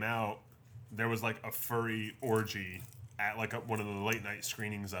movie came out, there was like a furry orgy at like one of the late night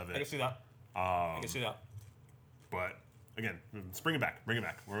screenings of I can it. see that. I can see that. But again, let's bring it back. Bring it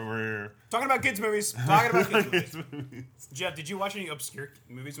back. We're Talking about kids movies. Talking about kids movies. Jeff, did you watch any obscure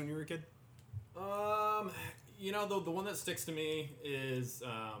movies when you were a kid? You know, the one that sticks to me is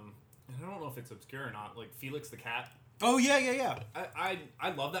I don't know if it's obscure or not. Like Felix the Cat. Oh yeah. I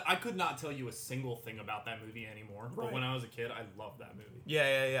love that. I could not tell you a single thing about that movie anymore. But Right. when I was a kid, I loved that movie.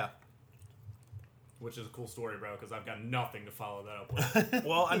 Yeah. Which is a cool story, bro, because I've got nothing to follow that up with.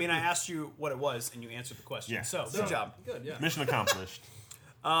 Well, I mean, I asked you what it was, and you answered the question. Yeah. So, good job. Good, yeah. mission accomplished.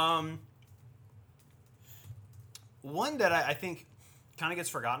 One that I think kind of gets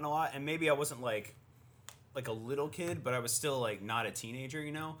forgotten a lot, and maybe I wasn't like a little kid, but I was still like not a teenager,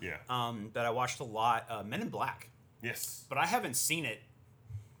 you know? Yeah. That I watched a lot, Men in Black. Yes. But I haven't seen it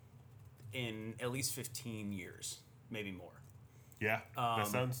in at least 15 years, maybe more. Yeah. That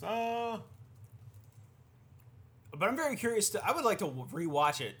sounds. But I'm very curious I would like to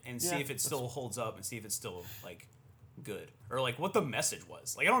rewatch it and see Yeah, if it still holds up and see if it's still like good or like what the message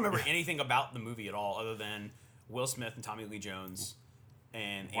was. Like I don't remember anything about the movie at all other than Will Smith and Tommy Lee Jones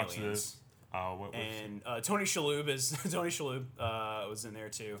and Watch aliens. this. What was And Tony Shalhoub was in there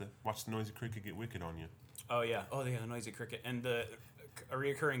too. Watch the noisy cricket get wicked on you. Oh yeah, the noisy cricket and a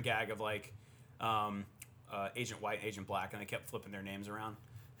reoccurring gag of like Agent White, Agent Black, and they kept flipping their names around.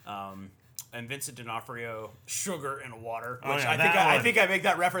 And Vincent D'Onofrio, Sugar and Water, which Oh, yeah, I think I make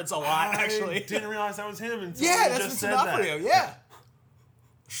that reference a lot actually. I didn't realize that was him until Yeah, you that's just Vincent said D'Onofrio. that. Yeah,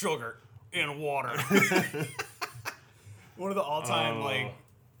 Sugar and Water. One of the all-time Oh. like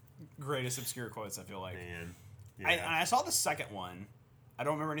greatest obscure quotes. I feel like. Man. And Yeah. I saw the second one. I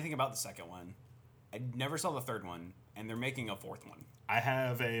don't remember anything about the second one. I never saw the third one, and they're making a fourth one. I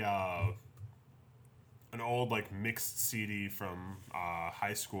have an old like mixed CD from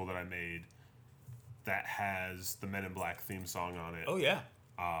high school that I made that has the Men in Black theme song on it. Oh yeah.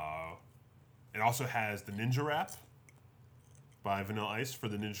 It also has the Ninja Rap by Vanilla Ice for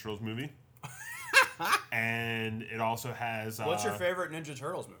the Ninja Turtles movie. And it also has What's your favorite Ninja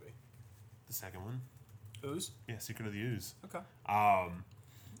Turtles movie? the second one. Ooze. Yeah, Secret of the Ooze. Okay. Have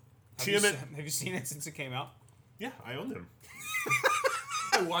Have you seen it since it came out? Yeah, I own them.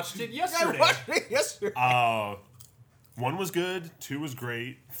 I watched it yesterday. yesterday. 1 was good, 2 was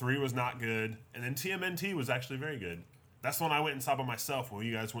great, 3 was not good, and then TMNT was actually very good. That's the one I went and saw by myself while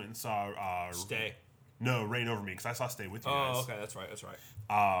you guys went and saw Stay. No, Reign Over Me, because I saw Stay with you guys. Oh, okay, that's right.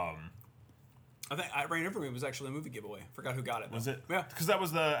 I think Rain Over Me was actually a movie giveaway. Forgot who got it. Though. Was it? Yeah. Because that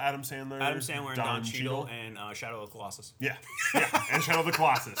was the Adam Sandler And Don Cheadle and Shadow of the Colossus. Yeah, and Shadow of the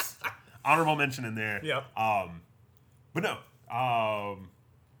Colossus. Honorable mention in there. Yep. But no.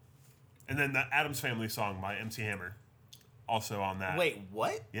 And then the Addams Family song by MC Hammer, also on that. Wait,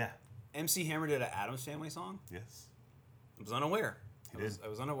 what? Yeah. MC Hammer did an Addams Family song? Yes. I was unaware. did. I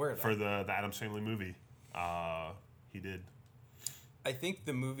was unaware of that. For the Addams Family movie, he did. I think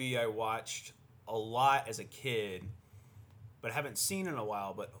the movie I watched a lot as a kid, but haven't seen in a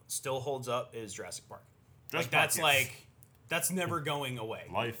while, but still holds up is Jurassic Park. Jurassic That's Park, yes. that's never going away.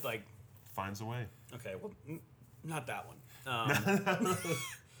 Life. Like, Finds a way. okay, well, not that one.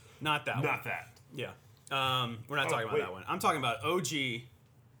 Not that one. Not that. Yeah. We're not talking about wait. that one. I'm talking about OG.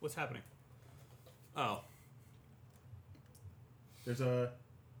 What's happening? Oh. There's a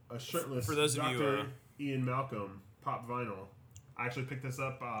shirtless For those of you, Dr. Ian Malcolm pop vinyl. I actually picked this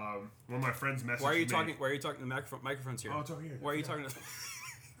up. One of my friends messaged me. Why are you talking? Why are you talking? The microphone's here. Oh, it's over here. Why are you talking to? Is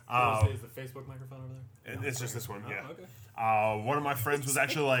the Facebook microphone over there? It's just this one, yeah. Okay. One of my friends was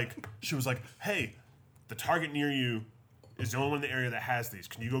actually like, she was like, hey, the Target near you is the only one in the area that has these.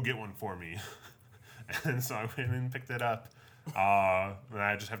 Can you go get one for me? And so I went and picked it up. And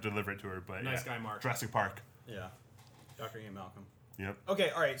I just have to deliver it to her. But Nice yeah. guy, Mark. Jurassic Park. Yeah. Dr. Ian Malcolm. Yep. Okay.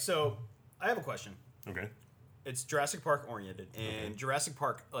 All right. So I have a question. Okay. It's Jurassic Park oriented and Jurassic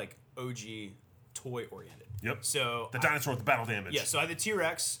Park like OG toy oriented. Yep. So The dinosaur with the battle damage. yeah, so I had the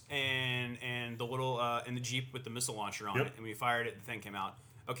T-Rex and the little and the Jeep with the missile launcher on Yep. it, and we fired it. The thing came out.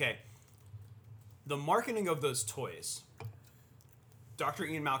 Okay. The marketing of those toys Dr.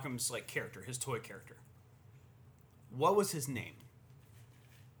 Ian Malcolm's like character, his toy character. What was his name?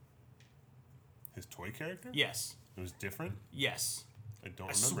 His toy character? Yes. It was different? Yes. I don't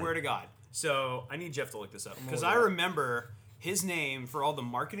I remember. swear to God. So I need Jeff to look this up because look I it up. remember his name for all the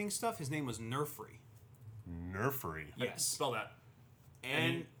marketing stuff. His name was Nerfree. Nerfery. Yes. Spell that.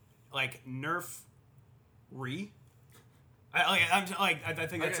 And like Nerf-ree. I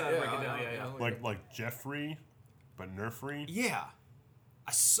think that's how I break it down. Yeah. Like Jeffrey, but Nerfery? Yeah.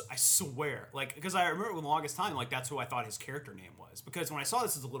 I swear. Like, because I remember the longest time, like, that's who I thought his character name was. Because when I saw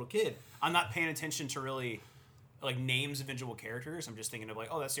this as a little kid, I'm not paying attention to really, like, names of individual characters. I'm just thinking of, like,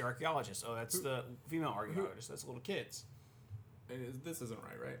 oh, that's the archaeologist. Oh, that's the female archaeologist. That's little kids. This isn't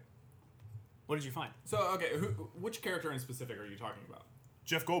right? What did you find? So, okay, which character in specific are you talking about?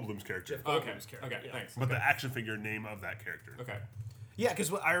 Jeff Goldblum's character. Okay, Goldblum's character, okay, yeah. thanks. But the action figure name of that character. Okay. Yeah,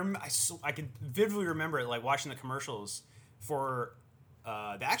 because I can vividly remember it, like, watching the commercials for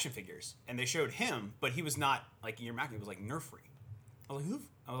the action figures. And they showed him, but he was not, like, Ian Malcolm. He was, like, Nerfree. I was like, who?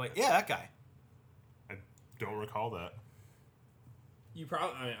 I was like, yeah, that guy. I don't recall that. You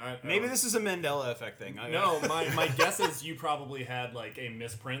probably... Maybe this is a Mandela effect thing. No, my guess is you probably had, like, a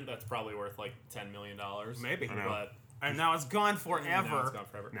misprint that's probably worth, like, $10 million. Maybe. I know. But And now it's gone forever. now it's gone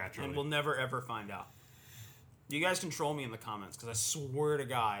forever. Naturally. And we'll never ever find out. You guys control me in the comments because I swear to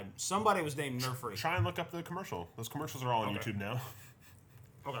God, somebody was named Nerfree. Try and look up the commercial. Those commercials are all on Okay. YouTube now.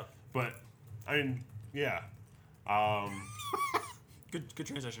 Okay. But, I mean, yeah. Good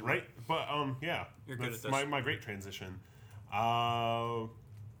transition. Right? But, yeah. You're good That's at this. my great transition. Outside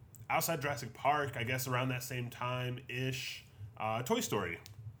Jurassic Park, I guess around that same time-ish. Toy Story.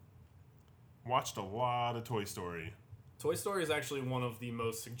 Watched a lot of Toy Story. Toy Story is actually one of the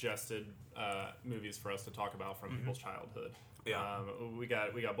most suggested movies for us to talk about from people's childhood. Yeah. We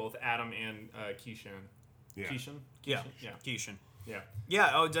got both Adam and Keishan. Yeah. Keishan? Yeah. Yeah. Keishan. Yeah.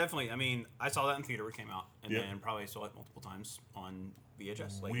 Yeah. Oh, definitely. I mean, I saw that in theater when it came out, and Yeah. then probably saw it multiple times on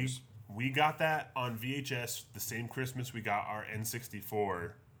VHS. Later. We got that on VHS the same Christmas we got our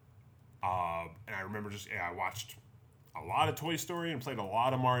N64. And I remember I watched a lot of Toy Story and played a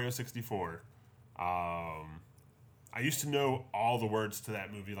lot of Mario 64. I used to know all the words to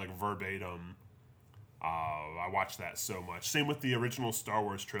that movie, like verbatim. I watched that so much. Same with the original Star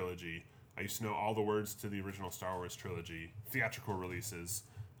Wars trilogy. I used to know all the words to the original Star Wars trilogy. Theatrical releases,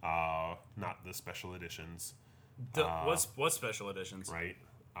 not the special editions. What's special editions? Right?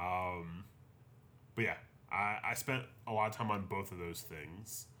 But yeah, I spent a lot of time on both of those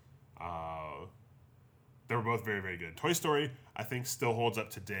things. They were both very, very good. Toy Story, I think, still holds up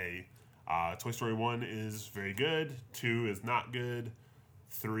today. Toy Story 1 is very good. 2 is not good.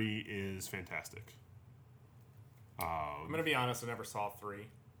 3 is fantastic. I'm going to be honest, I never saw 3.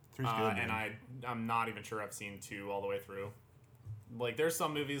 3's good, and man. I'm not even sure I've seen 2 all the way through. Like, there's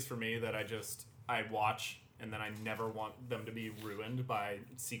some movies for me that I watch and then I never want them to be ruined by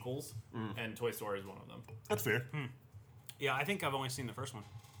sequels, and Toy Story is one of them. That's fair. Yeah, I think I've only seen the first one.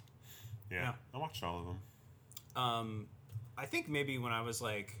 Yeah, I watched all of them. I think maybe when I was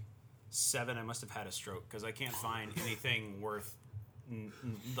like 7, I must have had a stroke because I can't find anything worth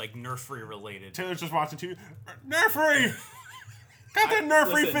like Nerfree related. Taylor's just watching too. Nerfree! Got that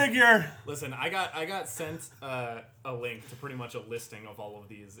Nerfree listen. figure! Listen, I got sent a link to pretty much a listing of all of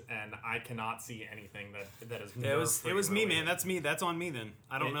these, and I cannot see anything that is. It was me, related. man. That's me. That's on me then.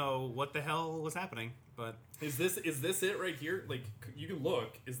 I don't It- know what the hell was happening, but Is this it right here? Like, you can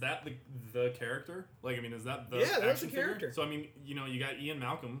look. Is that the character? Like, I mean, is that the Yeah, that's action the figure? character. So I mean, you know, you got Ian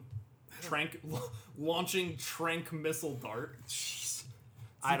Malcolm, launching Trank missile dart. jeez,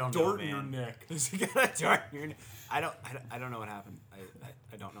 I don't dart know, in your man. neck. You got a dart in your neck. I don't know what happened.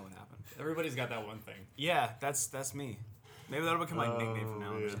 I don't know what happened. Everybody's got that one thing. Yeah, that's me. Maybe that'll become my nickname from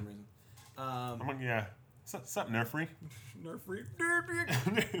now on yeah. for some reason. I'm like, yeah. What's up, Nerfree? Nerfree.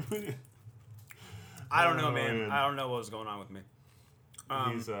 I don't know, Oh, man. man. I don't know what was going on with me.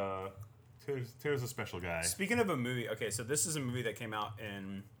 He's Taylor's a special guy. Speaking of a movie, okay, so this is a movie that came out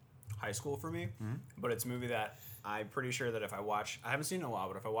in high school for me, but it's a movie that I'm pretty sure that if I haven't seen it in a while,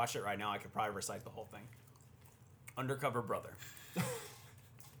 but if I watched it right now, I could probably recite the whole thing. Undercover Brother.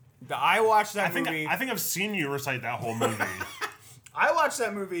 I watched that movie. I think I've seen you recite that whole movie. I watched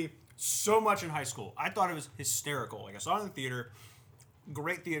that movie so much in high school. I thought it was hysterical. Like, I saw it in the theater.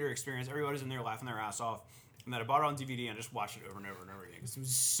 Great theater experience. Everybody's in there laughing their ass off. And then I bought it on DVD and just watched it over and over and over again. 'Cause it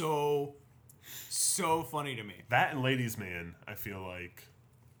was so funny to me. That and Ladies Man, I feel like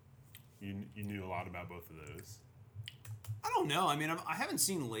you knew a lot about both of those. I don't know. I mean, I haven't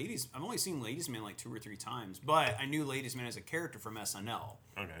seen Ladies. I've only seen Ladies Man like 2 or 3 times. But I knew Ladies Man as a character from SNL.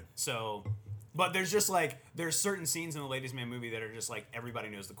 Okay. So But there's just there's certain scenes in the Ladies Man movie that are just everybody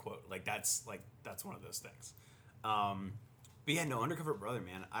knows the quote. That's one of those things. But yeah, no, Undercover Brother,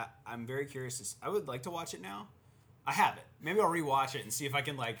 man. I'm very curious. I would like to watch it now. I have it. Maybe I'll rewatch it and see if I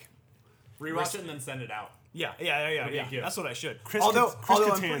can Rewatch it and then send it out. Yeah. gift. That's what I should. Chris I'm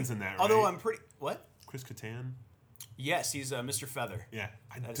Kattan's pretty, in that, Although right? I'm pretty what? Chris Kattan. Yes, he's Mr. Feather. Yeah,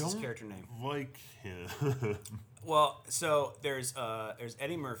 I That is don't his character name. like him. Well, so there's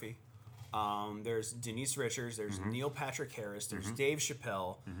Eddie Murphy, there's Denise Richards, there's Neil Patrick Harris, there's Dave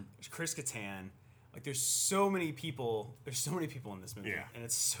Chappelle, there's Chris Kattan. There's so many people. There's so many people in this movie, Yeah. and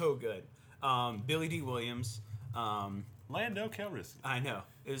it's so good. Billy D. Williams. Lando Calrissian. I know.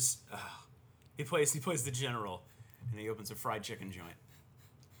 He plays the general, and he opens a fried chicken joint.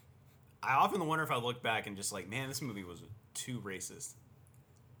 I often wonder if I look back and just man, this movie was too racist.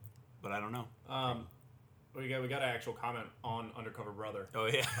 But I don't know. We got an actual comment on Undercover Brother. Oh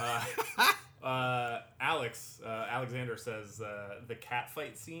yeah. Alexander says the cat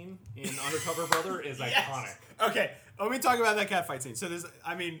fight scene in Undercover Brother is iconic. Okay, let me talk about that cat fight scene. So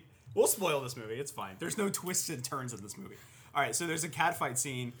we'll spoil this movie. It's fine. There's no twists and turns in this movie. All right, so there's a cat fight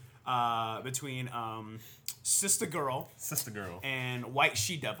scene between Sister Girl and White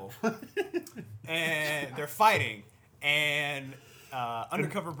She-Devil. And they're fighting, and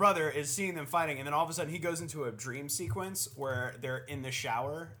Undercover Brother is seeing them fighting, and then all of a sudden he goes into a dream sequence where they're in the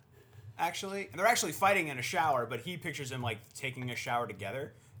shower, actually. And they're actually fighting in a shower, but he pictures them taking a shower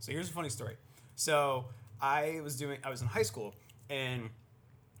together. So here's a funny story. So I was in high school, and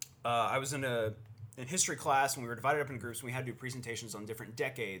I was in history class, and we were divided up in groups, and we had to do presentations on different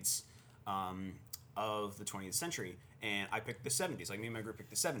decades of the 20th century. And I picked the 70s. Me and my group picked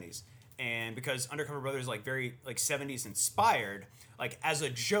the 70s. And because Undercover Brother is very 70s inspired, as a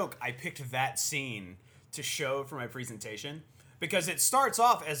joke, I picked that scene to show for my presentation, because it starts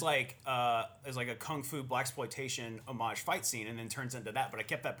off as a kung fu blaxploitation homage fight scene, and then turns into that. But I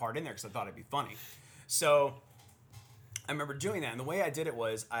kept that part in there because I thought it'd be funny. So I remember doing that, and the way I did it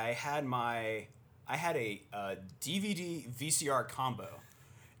was I had a DVD VCR combo,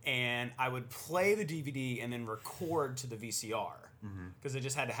 and I would play the DVD and then record to the VCR because I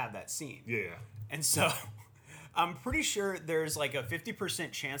just had to have that scene. Yeah. And so I'm pretty sure there's a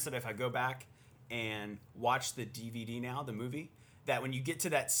 50% chance that if I go back and watch the DVD now, the movie, that when you get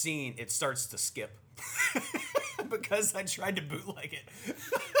to that scene, it starts to skip because I tried to bootleg it.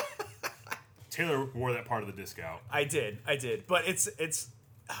 Taylor wore that part of the disc out. I did. But it's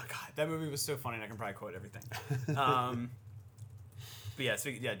oh god, that movie was so funny, and I can probably quote everything. But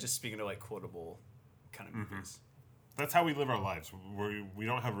yeah, just speaking of quotable kind of movies. That's how we live our lives. We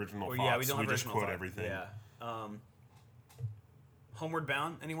don't have original thoughts. Yeah, we don't have just original quote thought. everything. Yeah. Homeward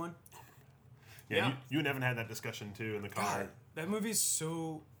Bound, anyone? Yeah. You and Evan had that discussion too in the car. God, that movie's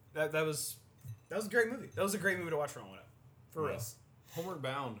so that was a great movie. That was a great movie to watch for real. Homeward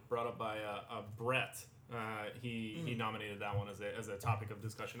Bound, brought up by Brett. He nominated that one as a topic of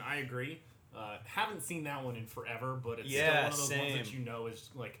discussion. I agree. Haven't seen that one in forever, but it's still one of those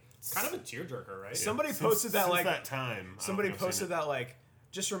ones that is kind of a tearjerker, right? Somebody posted that since that time. Somebody posted that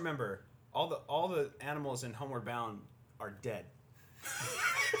just remember all the animals in Homeward Bound are dead.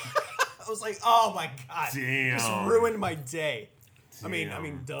 I was like, oh my god, damn, just ruined my day. Damn. I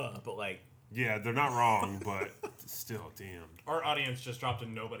mean, duh, but yeah, they're not wrong, but still, damn. Our audience just dropped a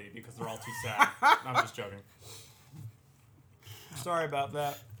nobody because they're all too sad. I'm just joking. Sorry about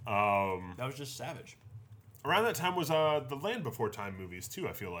that. That was just savage. Around that time was the Land Before Time movies too,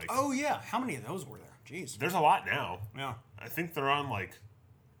 I feel like. Oh yeah, how many of those were there? Jeez. There's a lot now. Yeah. I think they're on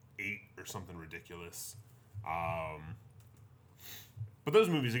 8 or something ridiculous. But those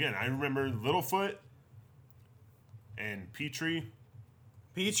movies, again, I remember Littlefoot and Petrie.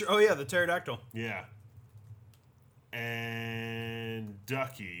 Oh yeah, the pterodactyl. Yeah. And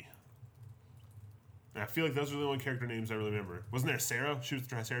Ducky. And I feel like those are the only character names I really remember. Wasn't there Sarah? She was the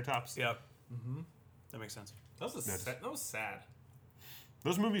Triceratops? Yep. Mm-hmm. That makes sense. That was sad.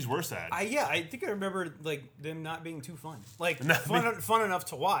 Those movies were sad. I think I remember them not being too fun. Fun enough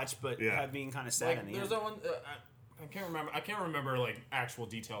to watch, but being kind of sad in the there's end. that one. I can't remember actual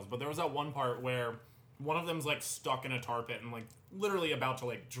details, but there was that one part where one of them's stuck in a tar pit and literally about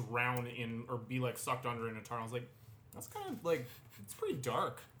to drown in or be sucked under in a tar. I was like, that's kind of it's pretty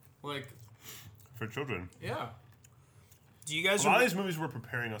dark. For children. Yeah. Do you guys? A lot of these movies were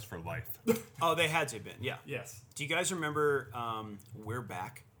preparing us for life. Oh, they had to have been. Yeah. Yes. Do you guys remember We're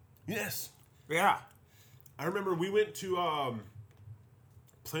Back? Yes. Yeah. I remember we went to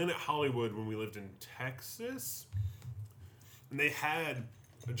Planet Hollywood when we lived in Texas, and they had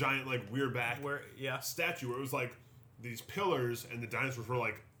a giant We're Back statue where it was these pillars and the dinosaurs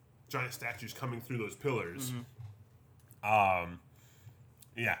were giant statues coming through those pillars.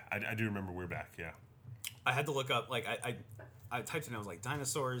 Yeah, I do remember We're Back. Yeah, I had to look up, like, I typed in, I was like,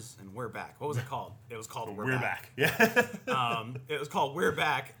 dinosaurs and We're Back. What was it called? It was called We're Back. Yeah, It was called We're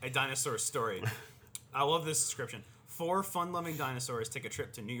Back, A Dinosaur Story. I love this description. 4 fun-loving dinosaurs take a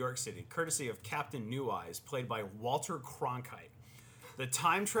trip to New York City, courtesy of Captain New Eyes, played by Walter Cronkite. The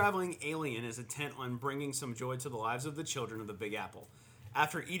time-traveling alien is intent on bringing some joy to the lives of the children of the Big Apple.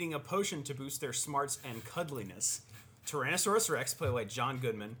 After eating a potion to boost their smarts and cuddliness, Tyrannosaurus Rex, played by John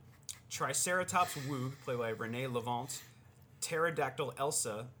Goodman, Triceratops Woog, played by Renee Levant, Pterodactyl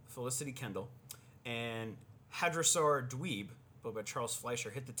Elsa, Felicity Kendall, and Hadrosaur Dweeb, played by Charles Fleischer,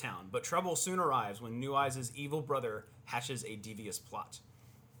 hit the town. But trouble soon arrives when New Eyes' evil brother hatches a devious plot.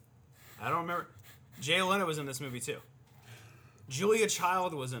 I don't remember. Jay Leno was in this movie too. Julia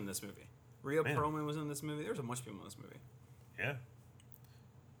Child was in this movie. Rhea Perlman was in this movie. There's a bunch of people in this movie. yeah.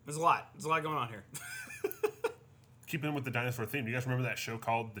 There's a lot. There's a lot going on here. Keeping with the dinosaur theme, do you guys remember that show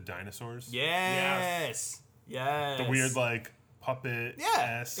called The Dinosaurs? Yes. Yes. The weird, like, puppet.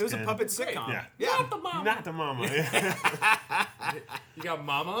 Yeah. It was a puppet Great. sitcom. Yeah. Yeah. Not the mama. Not the mama. Yeah. You got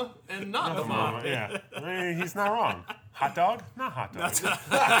mama and not the the mama. mama. Yeah. He's not wrong. Hot dog? Not hot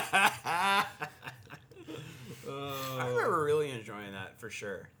dog. I remember really enjoying that for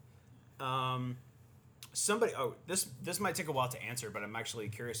sure. Somebody. Oh, this might take a while to answer, but I'm actually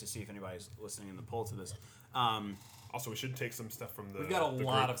curious to see if anybody's listening in the poll to this. Also, we should take some stuff from the. We've got a the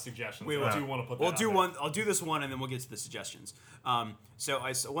lot group. of suggestions. We I will. do want to put that We'll out do there. one. I'll do this one, and then we'll get to the suggestions. So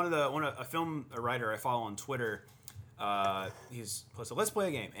a film writer I follow on Twitter. He's posted, let's play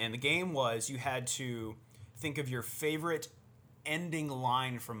a game, and the game was you had to think of your favorite ending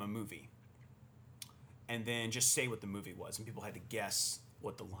line from a movie, and then just say what the movie was, and people had to guess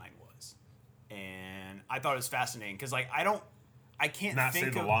what the line was. And I thought it was fascinating because like I can't Not think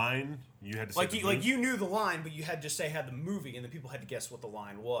say the of line. You had to say like the you like movie. you knew the line, but you had to say had the movie, and then people had to guess what the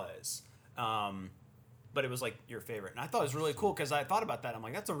line was. But it was like your favorite, and I thought it was really cool because I thought about that. I'm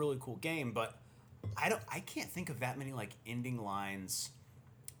like, that's a really cool game, but I can't think of that many like ending lines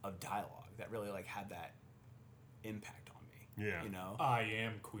of dialogue that really like had that impact on me. Yeah. You know. I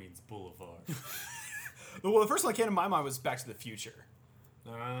am Queens Boulevard. Well, the first one that came to my mind was Back to the Future.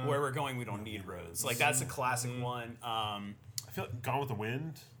 Uh, Where we're going, we don't need roads. Like that's a classic one. I feel like Gone with the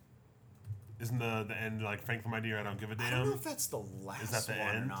Wind. Isn't the end like Frank from My Dear I Don't Give a I don't know Damn? if that's the last that the one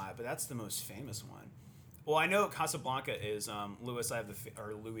or end? not, but that's the most famous one. Well, I know Casablanca is Louis. I have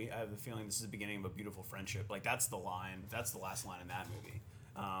Louis. I have the feeling this is the beginning of a beautiful friendship. Like that's the line. That's the last line in that movie.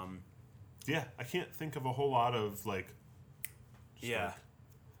 Yeah, I can't think of a whole lot of like. just, Yeah, like,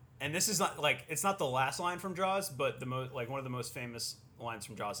 and this is not like it's not the last line from Jaws, but the most like one of the most famous lines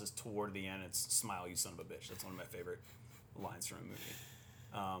from Jaws is toward the end. It's "Smile, you son of a bitch." That's one of my favorite lines from a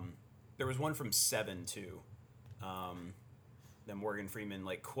movie. There was one from Seven too. That Morgan Freeman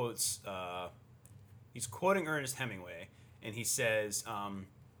like quotes. He's quoting Ernest Hemingway, and he says,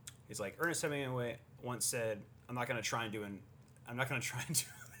 he's like, Ernest Hemingway once said, I'm not gonna try and do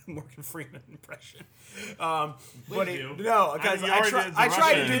a Morgan Freeman impression. But do. no, because I mean, you already did the I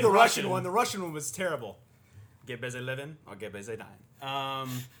tried to Russian. do the Russian one. The Russian one was terrible. Get busy living or get busy dying.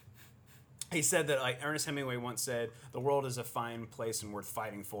 He said that like Ernest Hemingway once said, the world is a fine place and worth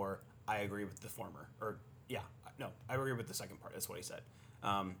fighting for. I agree with the former. Or yeah, no, I agree with the second part. That's what he said.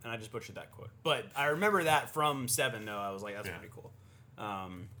 And I just butchered that quote. But I remember that from Seven, though. I was like, that's Yeah. pretty cool.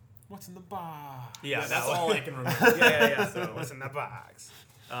 What's in the box? Yeah, that's one. all I can remember. yeah. So what's in that box?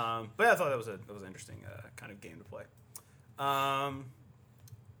 But yeah, I thought that was an interesting kind of game to play.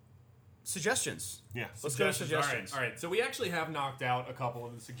 Suggestions. Yeah. Let's go to suggestions. All right. So we actually have knocked out a couple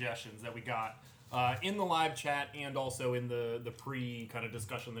of the suggestions that we got in the live chat and also in the pre kind of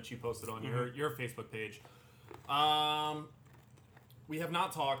discussion that you posted on your Facebook page. We have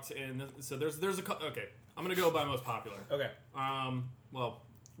not talked, and so there's a okay. I'm gonna go by most popular. Okay. Well,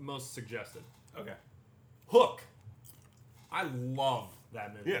 most suggested. Okay. Hook. I love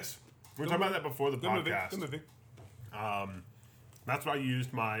that movie. Yes. We were talking about that before the podcast. Good movie. That's why I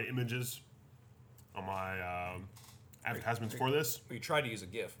used my images on my advertisements for this. We tried to use a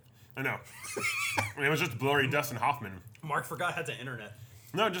GIF. I know. I mean, it was just blurry Dustin Hoffman. Mark forgot how to internet.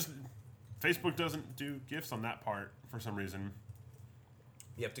 No, just Facebook doesn't do GIFs on that part for some reason.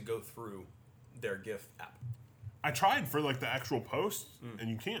 You have to go through their GIF app. I tried for like the actual post, and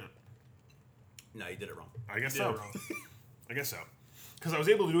you can't. No, you did it wrong. I guess You did so. it wrong. I guess so. Because I was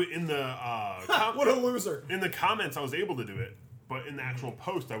able to do it in the What a loser. in the comments. I was able to do it, but in the actual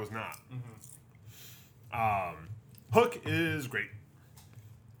post, I was not. Hook is great.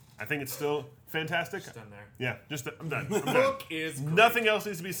 I think it's still fantastic. Just done there. Yeah, just I'm done. I'm done. Hook is great. Nothing else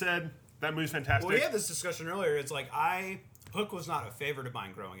needs to be said. That movie's fantastic. Well, we had this discussion earlier. It's like Hook was not a favorite of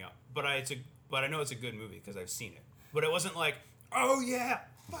mine growing up, but I know it's a good movie because I've seen it. But it wasn't like, oh yeah,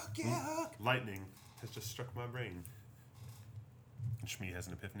 fuck yeah, Hook. Lightning has just struck my brain. And Shmi has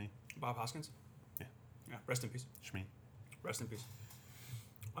an epiphany. Bob Hoskins. Yeah. Yeah. Rest in peace. Shmi. Rest in peace.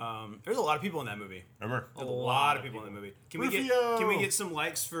 There's a lot of people in that movie. Remember? There's a lot of people in the movie. Can we Rufio! get some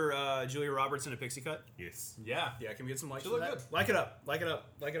likes for Julia Roberts in a pixie cut? Yes. Yeah. Yeah, can we get some likes She for looked that? good. Like it up. Like it up.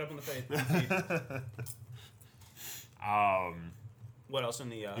 Like it up on the feed. What else in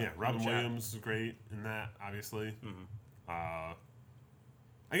the Yeah, Robin in the chat? Williams is great in that, obviously. I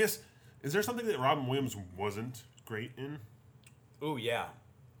guess, is there something that Robin Williams wasn't great in? Oh yeah.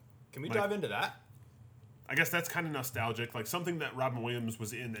 Can we Like- dive into that? I guess that's kind of nostalgic, like something that Robin Williams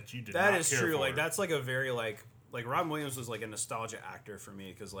was in that you did That not is care true. for. Like that's like a very like Robin Williams was like a nostalgia actor for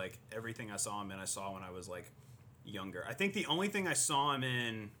me because like everything I saw him in, I saw when I was like younger. I think the only thing I saw him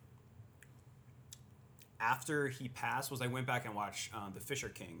in after he passed was I went back and watched The Fisher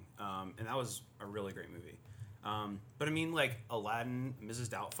King, and that was a really great movie. But I mean, like Aladdin, Mrs.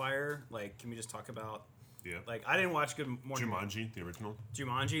 Doubtfire. Like, can we just talk about? Yeah. Like, I didn't watch Good Morning. Jumanji, the original.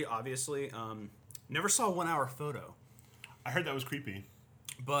 Jumanji, obviously. Never saw 1 Hour Photo, I heard that was creepy.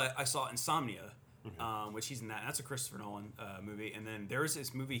 but I saw Insomnia, which he's in that. That's a Christopher Nolan movie. And then there was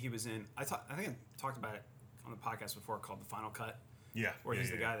this movie he was in. I think I talked about it on the podcast before, called The Final Cut, Yeah. where yeah,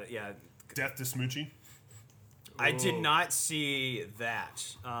 he's the yeah. guy that Death to Smoochie. I did Ooh. not see that.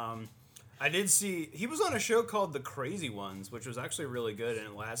 I did see he was on a show called The Crazy Ones, which was actually really good, and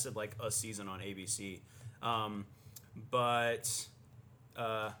it lasted like a season on ABC.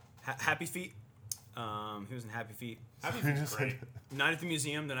 Happy Feet. He was in Happy Feet. Happy Feet's great. Night at the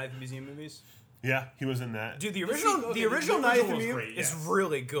Museum, the Night at the Museum movies. Yeah, he was in that. Dude, the The original, sequel- the okay, original the Night at the original was Museum great, is yes.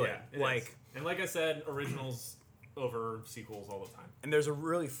 really good. Yeah, it like, is. And like I said, originals over sequels all the time. and there's a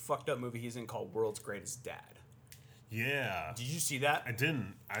really fucked up movie he's in called World's Greatest Dad. Yeah. Did you see that? I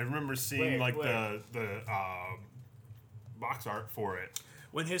didn't. I remember seeing Wait. the box art for it.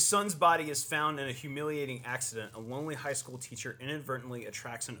 When his son's body is found in a humiliating accident, a lonely high school teacher inadvertently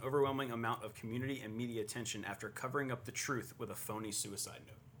attracts an overwhelming amount of community and media attention after covering up the truth with a phony suicide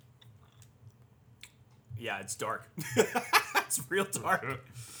note. Yeah, it's dark. It's real dark.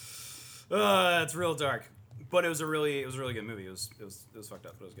 It's real dark. But it was a really good movie. It was fucked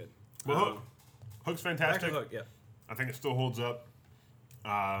up, but it was good. Well, Hook's Back to fantastic. Hook, yeah. I think it still holds up.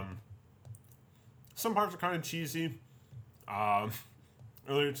 Some parts are kind of cheesy.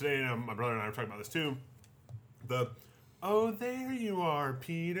 Earlier today, my brother and I were talking about this too. Oh, there you are,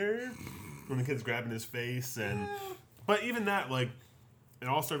 Peter. When the kid's grabbing his face, but even that, like, it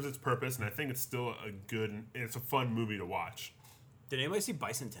all serves its purpose, and I think it's still it's a fun movie to watch. Did anybody see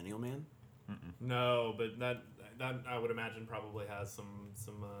Bicentennial Man? No, but that I would imagine probably has some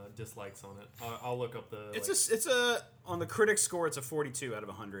dislikes on it. I'll look up the. It's a on the critic score it's a 42 out of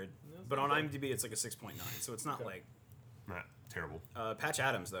 100, That's but on not bad. IMDb it's like a 6.9. So it's not like Not terrible. Patch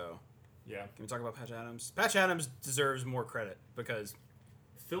Adams though. Yeah. Can we talk about Patch Adams? Patch Adams deserves more credit because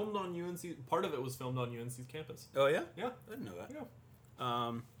Filmed on UNC. Part of it was filmed on UNC's campus. oh yeah, Yeah. I didn't know that.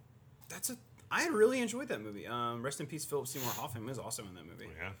 Yeah. I really enjoyed that movie. Rest in peace, Philip Seymour Hoffman was also in that movie.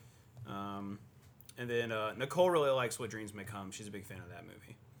 Yeah. And then Nicole really likes What Dreams May Come. She's a big fan of that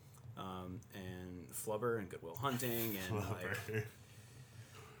movie. And Flubber and Good Will Hunting and like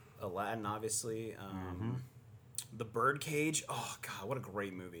Aladdin, obviously. The Birdcage. Oh God, what a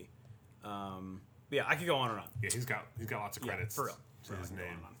great movie. Yeah, I could go on and on. Yeah, he's got lots of credits for real. to his I could go on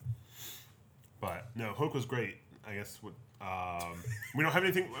name. and on. But no, Hook was great. I guess we don't have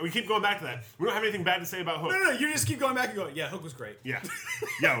anything. We keep going back to that. We don't have anything bad to say about Hook. No, you just keep going back and going. Yeah, Hook was great. Yeah,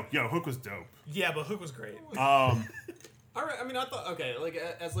 yo, Hook was dope. Yeah, but Hook was great. All right. I mean, I thought like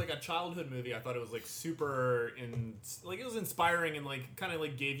as like a childhood movie, I thought it was like super like it was inspiring and like kind of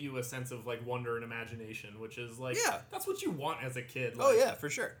like gave you a sense of like wonder and imagination, which is like Yeah. that's what you want as a kid. Oh Like, yeah, for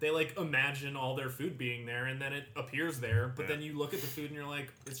sure. They like imagine all their food being there, and then it appears there. But Yeah. then you look at the food and you're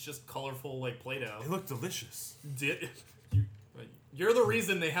like, it's just colorful like Play-Doh. They look delicious. You're the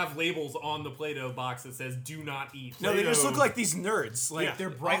reason they have labels on the Play-Doh box that says "Do not eat." No, they just Play-Doh. look like these nerds. Like Yeah. they're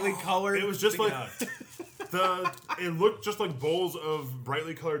brightly colored. It was just like Yeah. it looked just like bowls of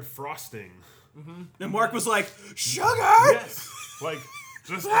brightly colored frosting. And Mark was like, "Sugar." Yes, like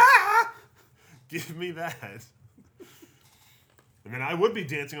just give me that. And then I would be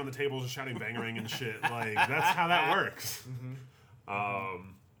dancing on the tables and shouting bangerang and shit. Like that's how that works.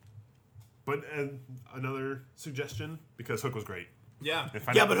 But another suggestion, because Hook was great. Yeah. If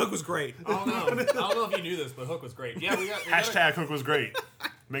I Yeah, don't- but Hook was great. I don't know if you knew this, but Hook was great. Yeah, we got Hashtag Hook was great.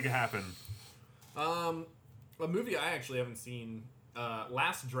 Make it happen. A movie I actually haven't seen,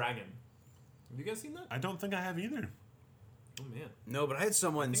 Last Dragon. Have you guys seen that? I don't think I have either. Oh man. No, but I had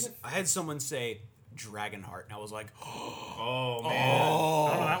someone say Dragonheart, and I was like, Oh man. I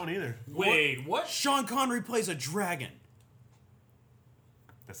don't know that one either. Wait, what? Sean Connery plays a dragon.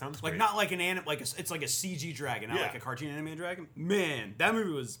 That sounds Like great. not like an it's like a CG dragon, not Yeah. like a cartoon animated dragon. Man, that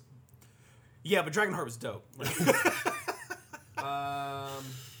movie was. Yeah, but Dragonheart was dope.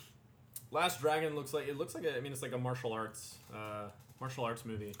 Last Dragon looks like it's like a martial arts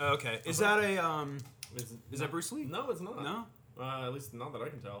movie. Okay, is that a Is that Bruce Lee? No, it's not. No. At least not that I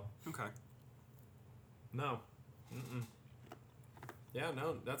can tell. Okay. No. Yeah,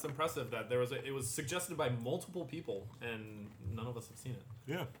 no, that's impressive. That it was suggested by multiple people, and none of us have seen it.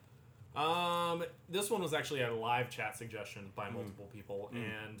 Yeah. This one was actually a live chat suggestion by multiple people,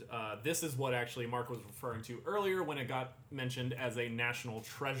 and this is what actually Mark was referring to earlier when it got mentioned as a national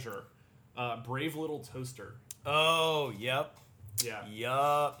treasure. Brave Little Toaster. Oh, yep.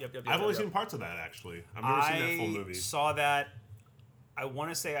 Yeah. Yep. I've only seen parts of that, actually. I've never seen that full movie. Saw that. I want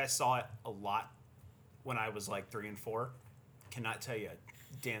to say I saw it a lot when I was like 3 and 4. Cannot tell you a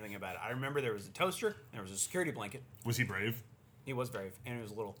damn thing about it. I remember there was a toaster, and there was a security blanket. Was he brave? He was brave, and he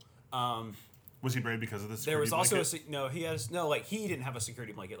was little. Was he brave because of the There security was also blanket? he didn't have a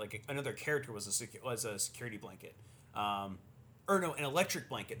security blanket. Like another character was a security blanket, or no, an electric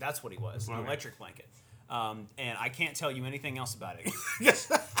blanket. That's what he was, an Okay. electric blanket. And I can't tell you anything else about it because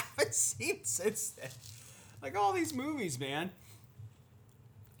I haven't seen it since then. Like all these movies, man.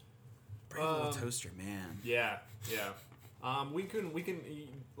 Brave Little Toaster, man. Yeah. We can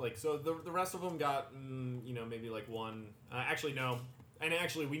like so the rest of them got maybe like one. Actually no, and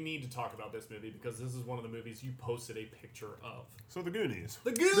actually we need to talk about this movie because this is one of the movies you posted a picture of. So the Goonies.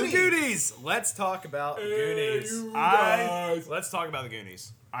 The Goonies. The Goonies. Let's talk about the Goonies. you Let's talk about the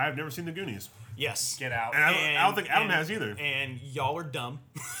Goonies. I have never seen the Goonies. Yes. Get out. And I don't think Adam has either. And y'all are dumb.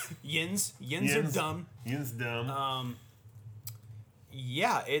 Yins are dumb. Yin's dumb.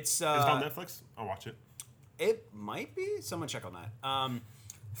 Yeah, it's Is it on Netflix? I'll watch it. it might be. Someone check on that.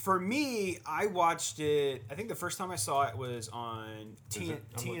 For me, I watched it. I think the first time I saw it was on I'm looking.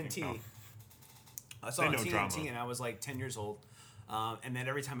 TNT. Oh. I saw it They on know TNT, drama. and I was like 10 years old. And then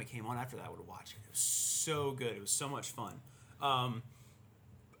every time it came on after that, I would watch it. It was so good. It was so much fun.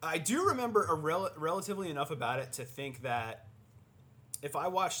 I do remember relatively enough about it to think that if I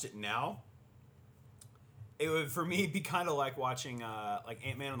watched it now, it would for me be kind of like watching like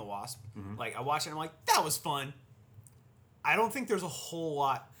Ant-Man and the Wasp. Like I watched it and I'm like, that was fun. I don't think there's a whole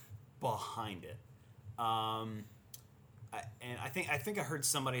lot behind it. And I think I heard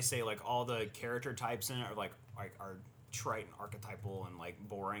somebody say like all the character types in it are trite and archetypal and like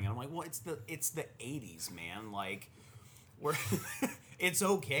boring. And I'm like, well, it's the 80s, man. Like we're it's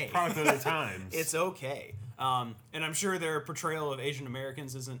okay. Product of the times. It's okay. And I'm sure their portrayal of Asian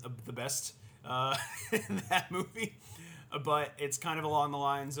Americans isn't the best in that movie, but it's kind of along the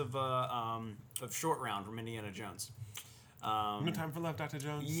lines of Short Round from Indiana Jones. No time for love, Dr.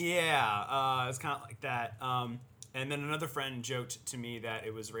 Jones. Yeah, it's kind of like that. And then another friend joked to me that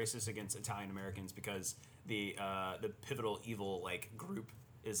it was racist against Italian Americans because the pivotal evil like group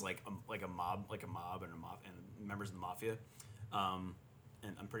is like a mob and members of the mafia.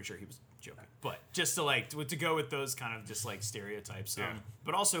 And I'm pretty sure he was joking, but just to go with those kind of just like stereotypes. Yeah.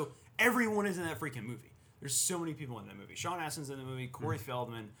 But also everyone is in that freaking movie. There's so many people in that movie. Sean Astin's in the movie. Corey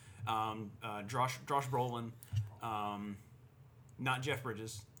Feldman, Josh Brolin, not Jeff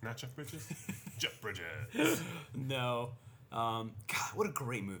Bridges. Not Jeff Bridges? Jeff Bridges. No. God, what a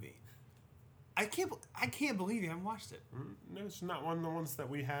great movie. I can't believe you haven't watched it. No, it's not one of the ones that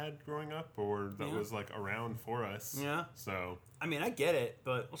we had growing up or that Yeah. was like around for us. Yeah. So, I mean, I get it,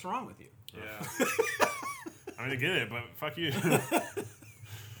 but what's wrong with you? Yeah. I mean, I get it, but fuck you.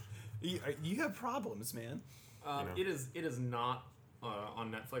 You have problems, man. It is not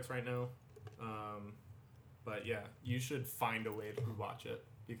on Netflix right now. But yeah, you should find a way to watch it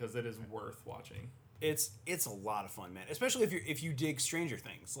because it is worth watching. It's a lot of fun, man. Especially if you dig Stranger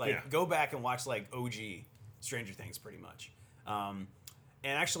Things. Like Yeah. go back and watch like OG Stranger Things pretty much. And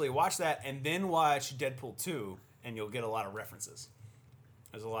actually watch that and then watch Deadpool 2 and you'll get a lot of references.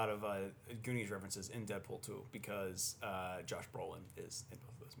 There's a lot of Goonies references in Deadpool 2 because Josh Brolin is in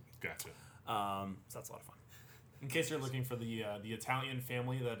both of those movies. Gotcha. So that's a lot of fun. In case you're looking for the Italian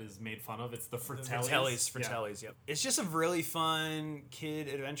family that is made fun of, it's the Fratellis. Fratellis, yep. It's just a really fun kid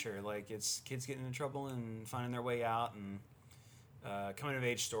adventure. Like it's kids getting in trouble and finding their way out and coming of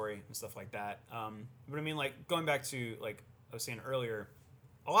age story and stuff like that. But I mean, like going back to like I was saying earlier,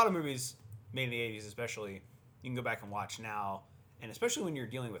 a lot of movies made in the 80s, especially, you can go back and watch now, and especially when you're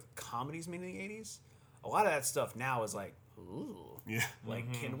dealing with comedies made in the 80s, a lot of that stuff now is like, ooh. Yeah.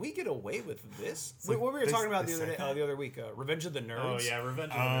 Like, can we get away with this? like, What we were they- talking about they the said other week, Revenge of the Nerds. Oh yeah,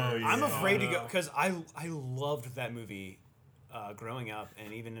 Revenge of the Oh, Nerds. yeah. I'm afraid to Oh, go no. because I loved that movie growing up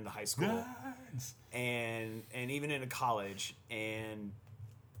and even into high school and even into college, and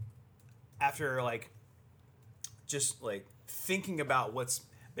after like just like thinking about what's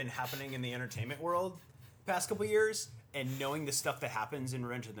been happening in the entertainment world past couple years and knowing the stuff that happens in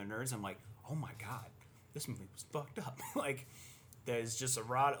Revenge of the Nerds, I'm like, oh my god, this movie was fucked up. Like, there's just a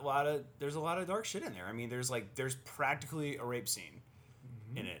lot of dark shit in there. I mean, there's practically a rape scene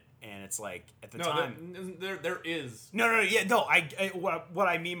in it, and it's like at the No, time. there is. No, yeah, no. What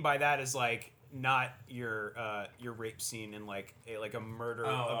I mean by that is like not your rape scene in like a murder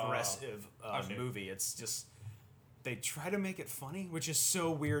aggressive Okay. movie. It's just they try to make it funny, which is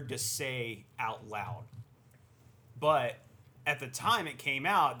so weird to say out loud. But at the time it came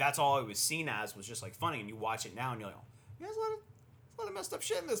out, that's all it was seen as, was just like funny. And you watch it now and you're like, oh, yeah, there's a lot of messed up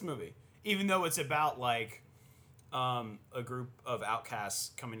shit in this movie, even though it's about like a group of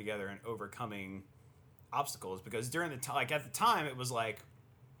outcasts coming together and overcoming obstacles. Because during the time, like at the time, it was like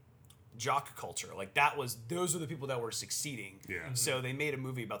jock culture. Like those were the people that were succeeding. Yeah. So they made a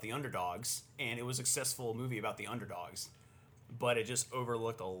movie about the underdogs, and it was a successful movie about the underdogs, but it just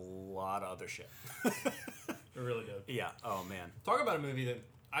overlooked a lot of other shit. It really did. Yeah. Oh man. Talk about a movie that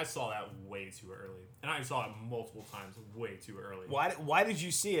I saw that way too early, and I saw it multiple times way too early. Why did you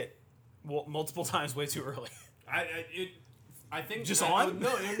see it multiple times way too early? I think Just I- on? No.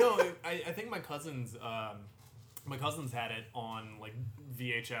 I think my cousins had it on like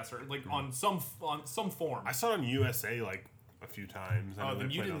VHS or like on some form. I saw it on USA like a few times. I Oh, know then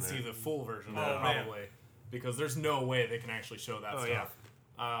they you played didn't on see there. the full version Oh, of it, man. probably, because there's no way they can actually show that Oh, stuff.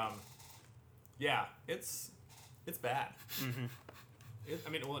 Yeah, it's bad. Mm-hmm. I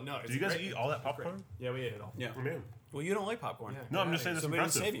mean, well, no. It's Did you guys great. eat all that It's great. popcorn? Yeah, we ate it all. Yeah. Oh, man. Well, you don't like popcorn. Yeah. No, I'm just saying So that's we didn't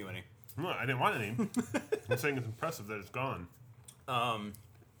impressive. save you any. No, I didn't want any. I'm saying it's impressive that it's gone.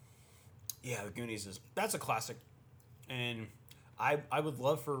 Yeah, The Goonies that's a classic, and I would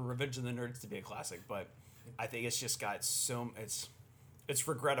love for Revenge of the Nerds to be a classic, but I think it's just got it's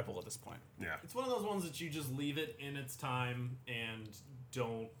regrettable at this point. Yeah. It's one of those ones that you just leave it in its time and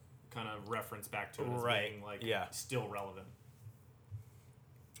don't kind of reference back to it as Right. being like Yeah. still relevant.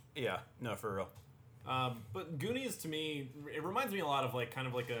 Yeah, no, for real. But Goonies to me, it reminds me a lot of like kind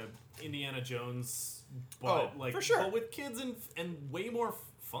of like a Indiana Jones, but Oh, like for sure. but with kids and way more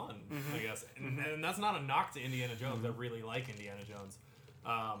fun, I guess. And that's not a knock to Indiana Jones. I really like Indiana Jones,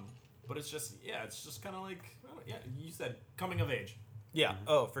 but it's just kind of like you said coming of age. Yeah.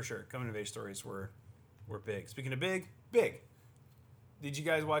 Oh, for sure. Coming of age stories were big. Speaking of big. Did you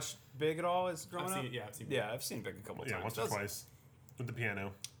guys watch Big at all as growing I've up? seen Big. Yeah, I've seen Big a couple Yeah, times. once or twice. With the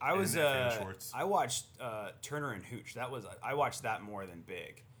piano. I was and Fanny Schwartz. I watched Turner and Hooch. I watched that more than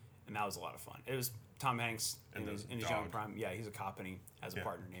Big, and that was a lot of fun. It was Tom Hanks And in the his young dog. prime. Yeah, he's a cop and he has a Yeah.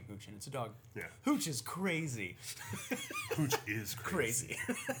 partner named Hooch, and it's a dog. Yeah. Hooch is crazy. Hooch is crazy.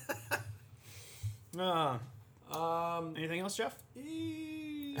 Anything else, Jeff?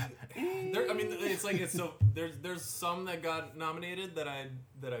 There, I mean, it's like it's so there's some that got nominated that I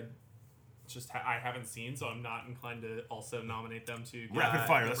just I haven't seen, so I'm not inclined to also nominate them to Rapid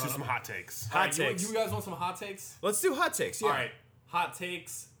fire. Let's do brought some up. hot takes. Hot Alright, takes. You guys want some hot takes? Let's do hot takes. Yeah. All right, hot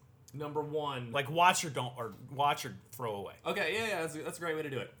takes. Number one. Like watch or throw away. Okay, yeah, that's a great way to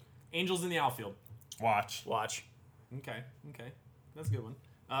do it. Angels in the outfield. Watch. Watch. Okay, that's a good one.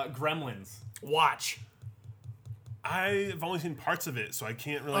 Gremlins. Watch. I've only seen parts of it, so I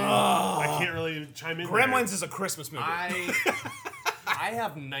can't really chime in. Gremlins is a Christmas movie. I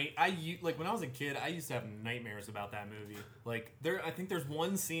have like when I was a kid, I used to have nightmares about that movie. Like I think there's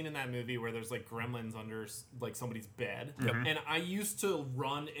one scene in that movie where there's like gremlins under like somebody's bed, and I used to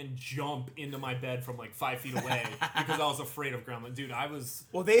run and jump into my bed from like 5 feet away because I was afraid of gremlins. Dude, I was.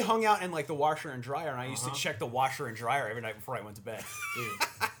 Well, they hung out in like the washer and dryer, and I used to check the washer and dryer every night before I went to bed. Dude,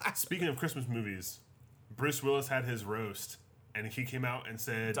 Speaking of Christmas movies, Bruce Willis had his roast, and he came out and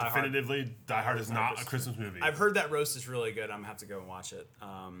said Die Hard. definitively, Die Hard is not a Christmas movie. I've heard that roast is really good. I'm gonna have to go and watch it.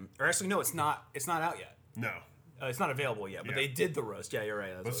 Or actually, no, it's not. It's not out yet. No. It's not available yet. But Yeah. they did the roast. Yeah, you're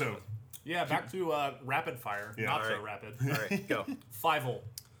right. That's But what so, it was. yeah, back to rapid fire. Yeah. Not All so right. rapid. All right, go. Fievel.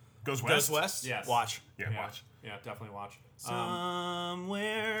 Goes West. Goes West. Yes. Watch. Yeah, watch. Yeah, definitely watch.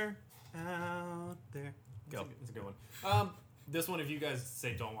 Somewhere out there. Go. It's a good one. This one, if you guys